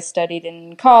 That's what I studied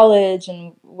in college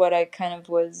and what I kind of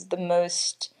was the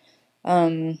most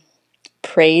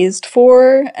praised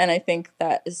for. And I think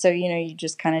that, so, you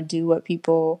just kind of do what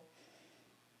people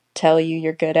tell you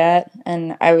you're good at.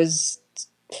 And I was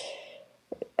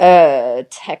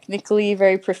technically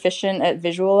very proficient at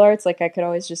visual arts. Like I could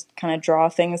always just kind of draw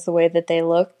things the way that they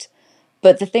looked.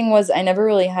 But the thing was, I never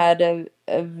really had a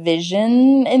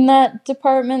vision in that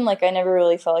department. Like, I never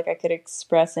really felt like I could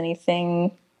express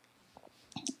anything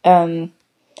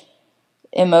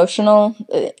emotional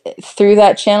through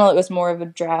that channel. It was more of a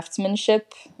draftsmanship,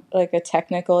 like a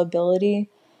technical ability.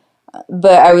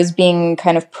 But I was being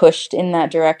kind of pushed in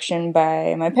that direction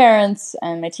by my parents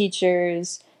and my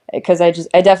teachers, because I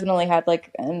definitely had like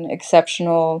an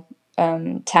exceptional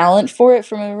talent for it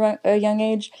from a young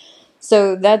age.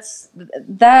 So that,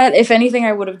 if anything,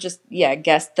 I would have just,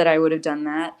 guessed that I would have done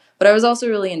that. But I was also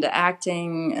really into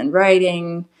acting and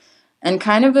writing and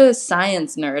kind of a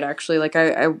science nerd, actually. Like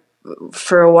I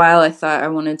for a while, I thought I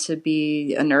wanted to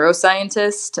be a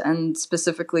neuroscientist and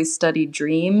specifically study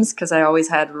dreams, because I always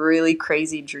had really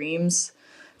crazy dreams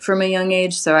from a young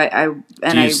age. So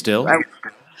Do you still?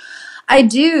 I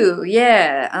do,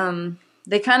 yeah.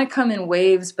 They kind of come in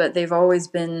waves, but they've always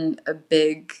been a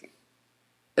big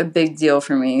deal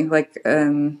for me. Like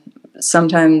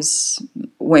sometimes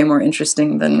way more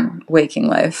interesting than waking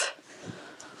life.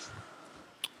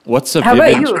 How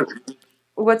about you?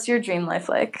 What's your dream life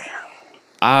like?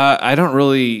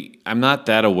 I'm not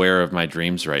that aware of my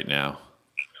dreams right now.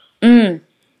 I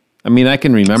mean, I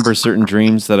can remember certain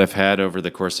dreams that I've had over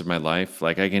the course of my life.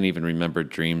 Like I can even remember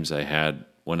dreams I had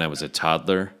when I was a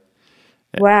toddler.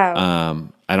 Wow.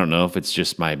 I don't know if it's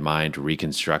just my mind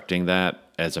reconstructing that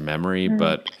as a memory,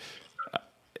 but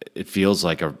it feels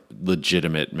like a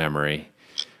legitimate memory.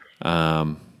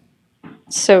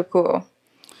 So cool.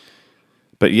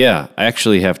 But yeah, I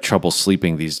actually have trouble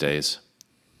sleeping these days.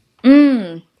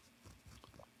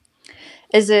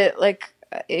 Is it like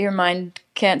your mind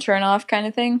can't turn off kind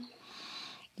of thing?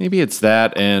 Maybe it's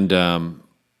that, and I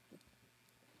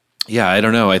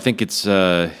don't know. I think it's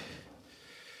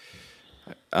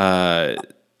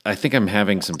I think I'm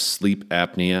having some sleep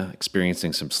apnea,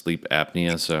 experiencing some sleep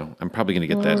apnea, so I'm probably going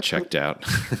to get that checked out.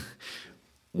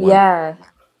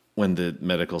 When the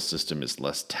medical system is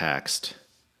less taxed.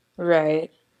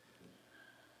 Right.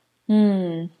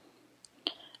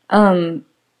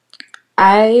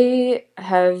 I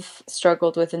have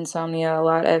struggled with insomnia a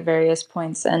lot at various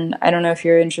points, and I don't know if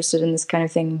you're interested in this kind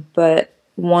of thing, but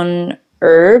one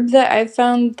herb that I've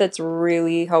found that's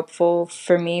really helpful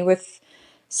for me with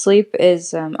sleep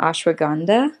is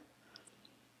ashwagandha.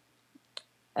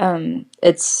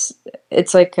 It's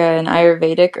like an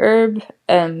Ayurvedic herb,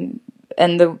 and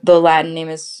the Latin name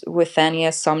is Withania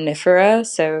somnifera,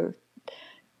 so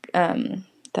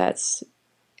that's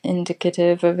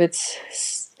indicative of its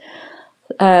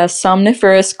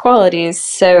somniferous qualities.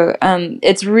 So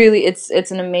it's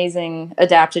an amazing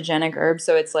adaptogenic herb.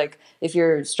 So it's like if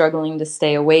you're struggling to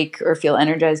stay awake or feel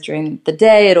energized during the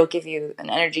day, it'll give you an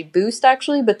energy boost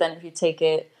actually. But then if you take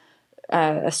it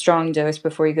a strong dose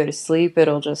before you go to sleep,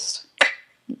 it'll just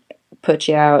put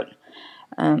you out.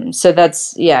 So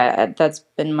that's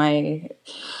been my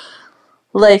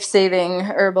life-saving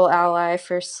herbal ally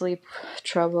for sleep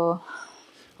trouble.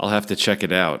 I'll have to check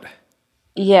it out.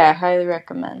 Yeah, highly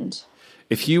recommend.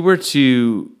 If you were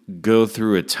to go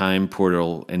through a time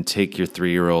portal and take your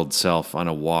 3-year-old self on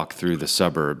a walk through the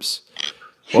suburbs,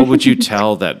 what would you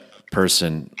tell that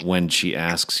person when she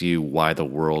asks you why the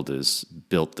world is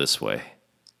built this way?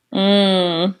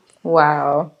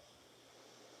 Wow.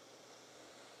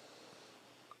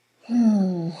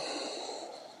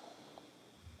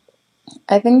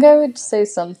 I think I would say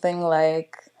something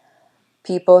like,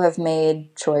 people have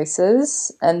made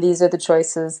choices, and these are the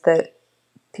choices that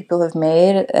people have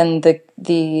made, and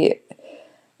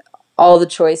all the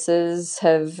choices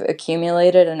have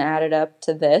accumulated and added up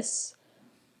to this,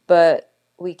 but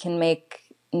we can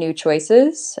make new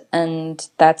choices, and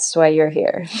that's why you're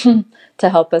here, to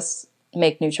help us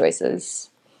make new choices.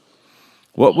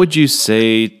 What would you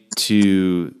say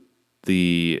to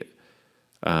the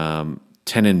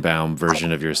Tenenbaum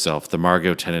version of yourself, the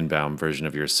Margot Tenenbaum version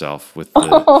of yourself with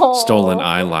the stolen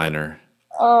eyeliner?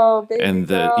 Oh, baby and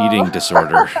the girl. eating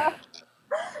disorder.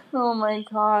 Oh my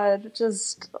God.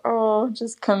 Just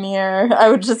come here. I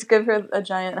would just give her a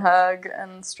giant hug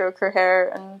and stroke her hair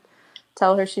and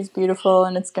tell her she's beautiful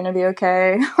and it's going to be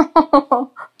okay.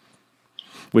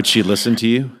 Would she listen to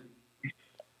you?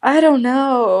 I don't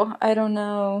know.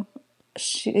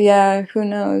 Yeah, who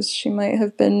knows? She might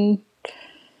have been.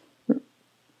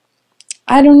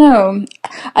 I don't know.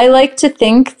 I like to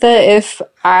think that if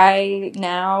I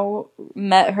now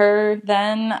met her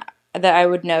then, that I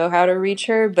would know how to reach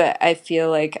her, but I feel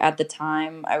like at the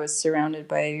time I was surrounded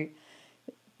by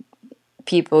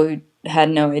people who had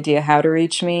no idea how to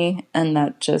reach me, and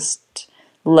that just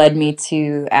led me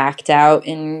to act out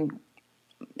in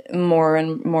more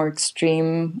and more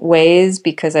extreme ways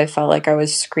because I felt like I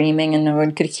was screaming and no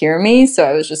one could hear me, so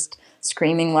I was just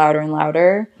screaming louder and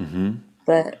louder. Mm-hmm.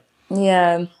 But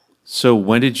yeah. So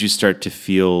when did you start to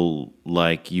feel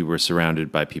like you were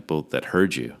surrounded by people that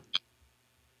heard you?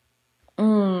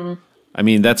 I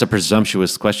mean, that's a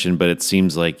presumptuous question, but it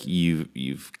seems like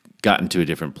you've gotten to a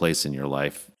different place in your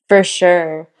life. For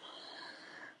sure.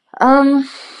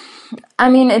 I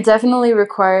mean, it definitely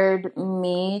required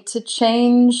me to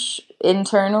change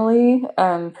internally,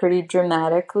 pretty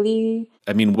dramatically.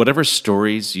 I mean, whatever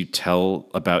stories you tell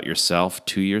about yourself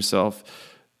to yourself,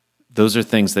 those are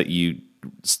things that you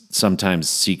sometimes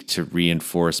seek to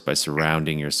reinforce by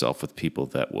surrounding yourself with people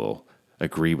that will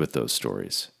agree with those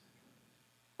stories.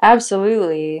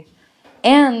 Absolutely.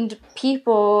 And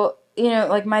people,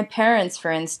 like my parents,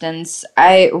 for instance,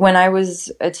 when I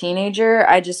was a teenager,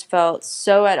 I just felt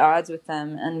so at odds with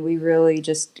them and we really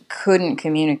just couldn't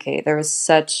communicate. There was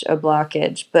such a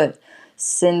blockage. But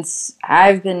since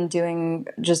I've been doing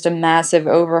just a massive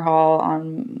overhaul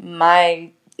on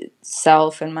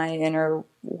myself and my inner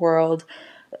world,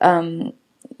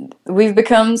 we've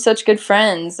become such good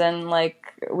friends and like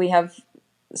we have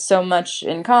so much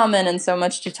in common and so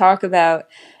much to talk about.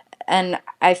 And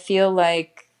I feel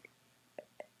like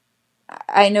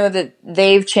I know that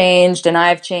they've changed and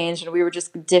I've changed and we were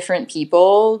just different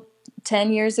people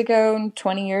 10 years ago and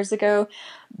 20 years ago.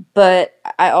 But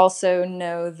I also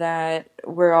know that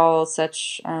we're all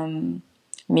such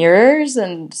mirrors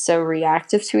and so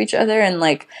reactive to each other and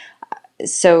like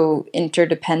so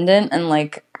interdependent. And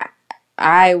like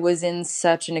I was in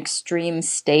such an extreme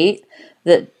state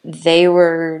that they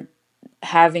were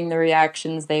having the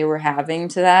reactions they were having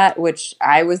to that, which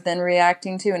I was then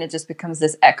reacting to, and it just becomes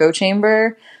this echo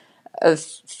chamber of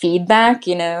feedback,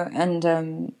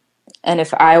 and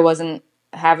if I wasn't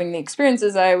having the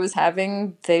experiences I was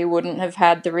having, they wouldn't have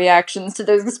had the reactions to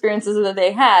those experiences that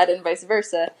they had, and vice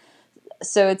versa.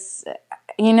 So it's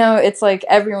like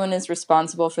everyone is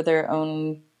responsible for their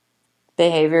own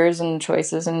behaviors and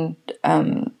choices, and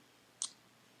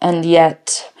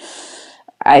yet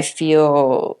I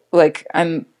feel like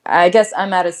I guess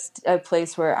I'm at a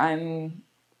place where I'm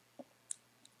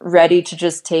ready to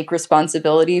just take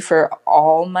responsibility for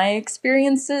all my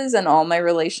experiences and all my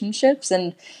relationships.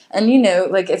 And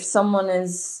like if someone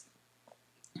is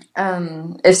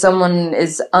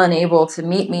unable to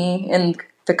meet me in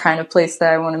the kind of place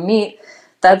that I want to meet,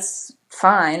 that's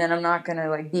fine. And I'm not going to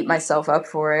like beat myself up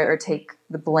for it or take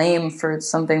the blame for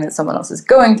something that someone else is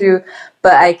going through,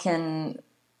 but I can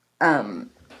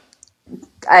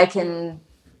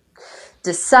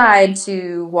decide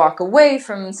to walk away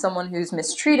from someone who's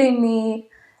mistreating me.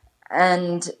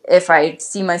 And if I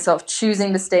see myself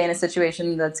choosing to stay in a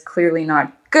situation that's clearly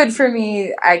not good for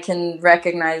me, I can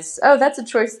recognize, oh, that's a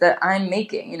choice that I'm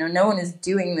making. No one is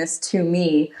doing this to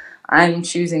me. I'm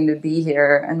choosing to be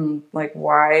here. And like,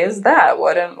 why is that?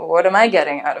 What am I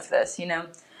getting out of this?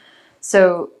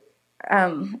 So,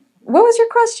 what was your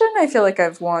question? I feel like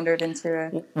I've wandered into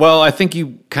it. Well, I think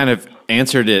you kind of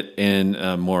answered it in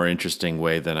a more interesting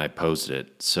way than I posed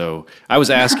it. So I was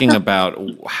asking about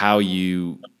how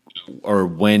you or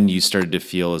when you started to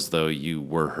feel as though you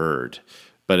were heard,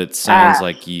 but it sounds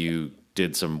like you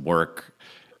did some work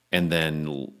and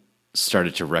then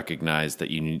started to recognize that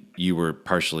you were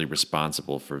partially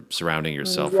responsible for surrounding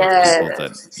yourself with people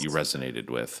that you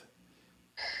resonated with.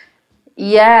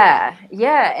 Yeah,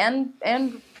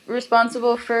 and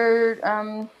responsible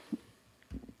for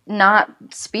not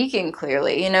speaking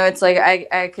clearly. It's like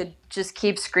I could just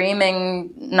keep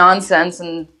screaming nonsense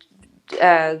and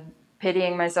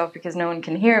pitying myself because no one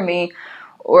can hear me,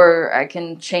 or I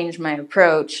can change my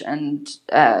approach and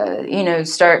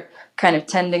start kind of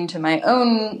tending to my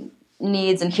own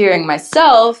needs and hearing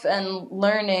myself and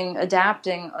learning,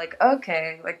 adapting. Like,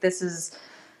 okay, like this is.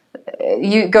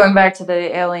 You going back to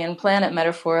the alien planet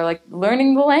metaphor, like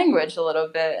learning the language a little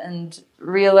bit and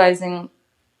realizing,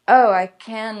 oh, I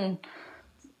can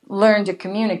learn to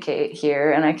communicate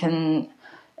here, and I can,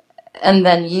 and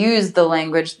then use the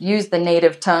language, use the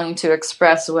native tongue to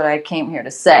express what I came here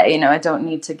to say. You know, I don't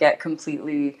need to I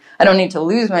don't need to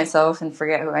lose myself and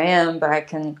forget who I am, but I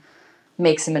can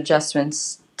make some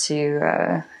adjustments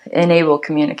to enable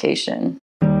communication.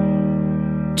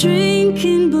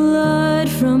 Drinking blood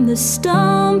from the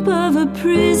stump of a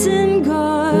prison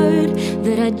guard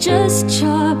that I just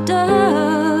chopped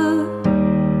up,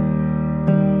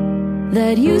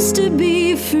 that used to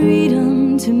be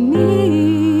freedom to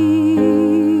me.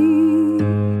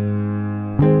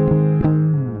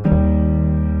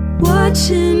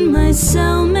 Watching my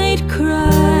cellmate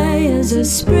cry as I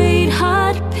sprayed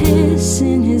hot piss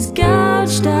in his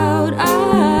gouged out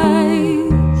eyes.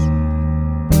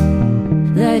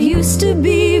 That used to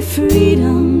be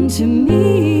freedom to me.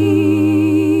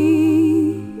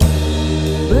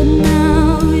 But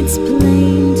now it's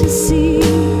plain to see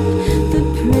the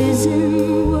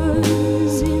prison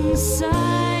was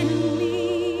inside of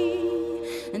me,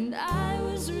 and I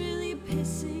was really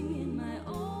pissing in my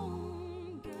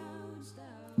own gouged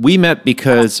out. We met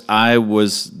because I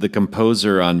was the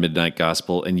composer on Midnight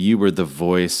Gospel, and you were the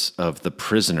voice of the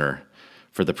prisoner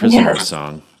for the Prisoner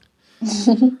song.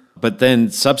 But then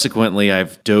subsequently,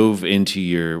 I've dove into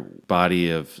your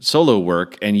body of solo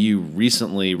work, and you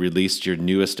recently released your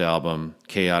newest album,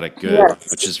 Chaotic Good,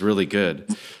 which is really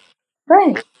good.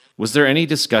 Right. Was there any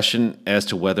discussion as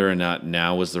to whether or not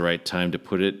now was the right time to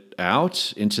put it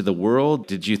out into the world?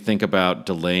 Did you think about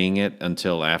delaying it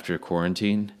until after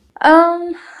quarantine?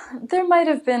 There might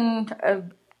have been a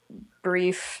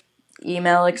brief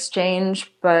email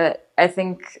exchange, but I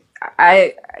think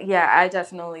I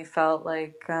definitely felt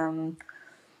like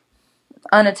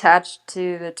unattached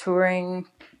to the touring,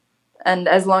 and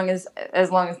as long as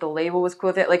the label was cool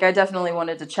with it, like I definitely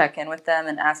wanted to check in with them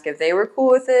and ask if they were cool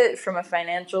with it from a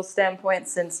financial standpoint,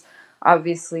 since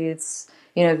obviously it's,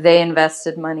 you know, they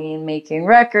invested money in making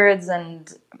records,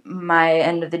 and my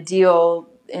end of the deal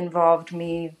involved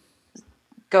me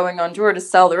going on tour to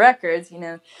sell the records, you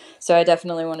know. So I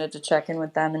definitely wanted to check in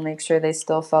with them and make sure they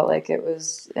still felt like it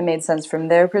made sense from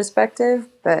their perspective.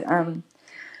 But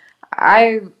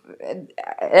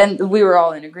we were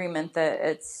all in agreement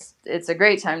that it's a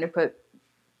great time to put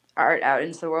art out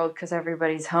into the world because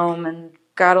everybody's home and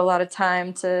got a lot of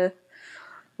time to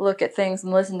look at things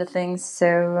and listen to things.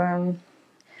 So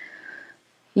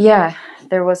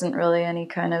there wasn't really any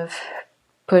kind of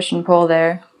push and pull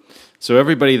there. So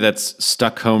everybody that's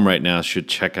stuck home right now should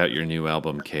check out your new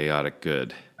album, Chaotic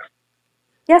Good.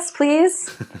 Yes,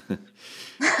 please.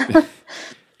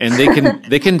 And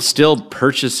they can still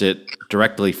purchase it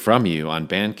directly from you on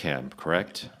Bandcamp,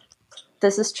 correct?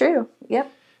 This is true.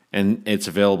 Yep. And it's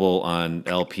available on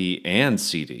LP and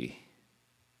CD,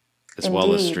 as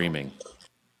well as streaming.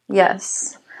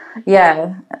 Yes.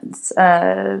 Yeah.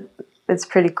 It's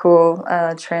pretty cool.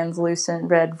 Translucent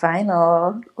red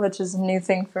vinyl, which is a new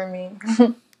thing for me.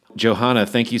 Johanna,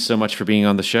 thank you so much for being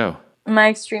on the show. My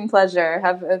extreme pleasure.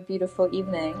 Have a beautiful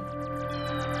evening.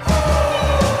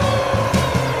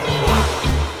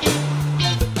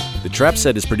 The Trap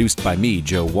Set is produced by me,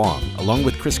 Joe Wong, along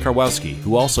with Chris Karwowski,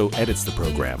 who also edits the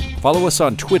program. Follow us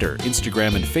on Twitter,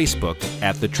 Instagram, and Facebook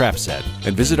at The Trap Set,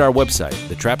 and visit our website,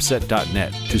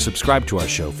 thetrapset.net, to subscribe to our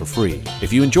show for free.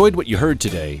 If you enjoyed what you heard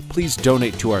today, please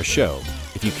donate to our show.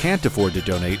 If you can't afford to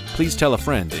donate, please tell a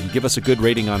friend and give us a good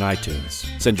rating on iTunes.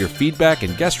 Send your feedback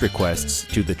and guest requests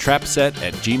to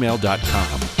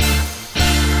thetrapset@gmail.com.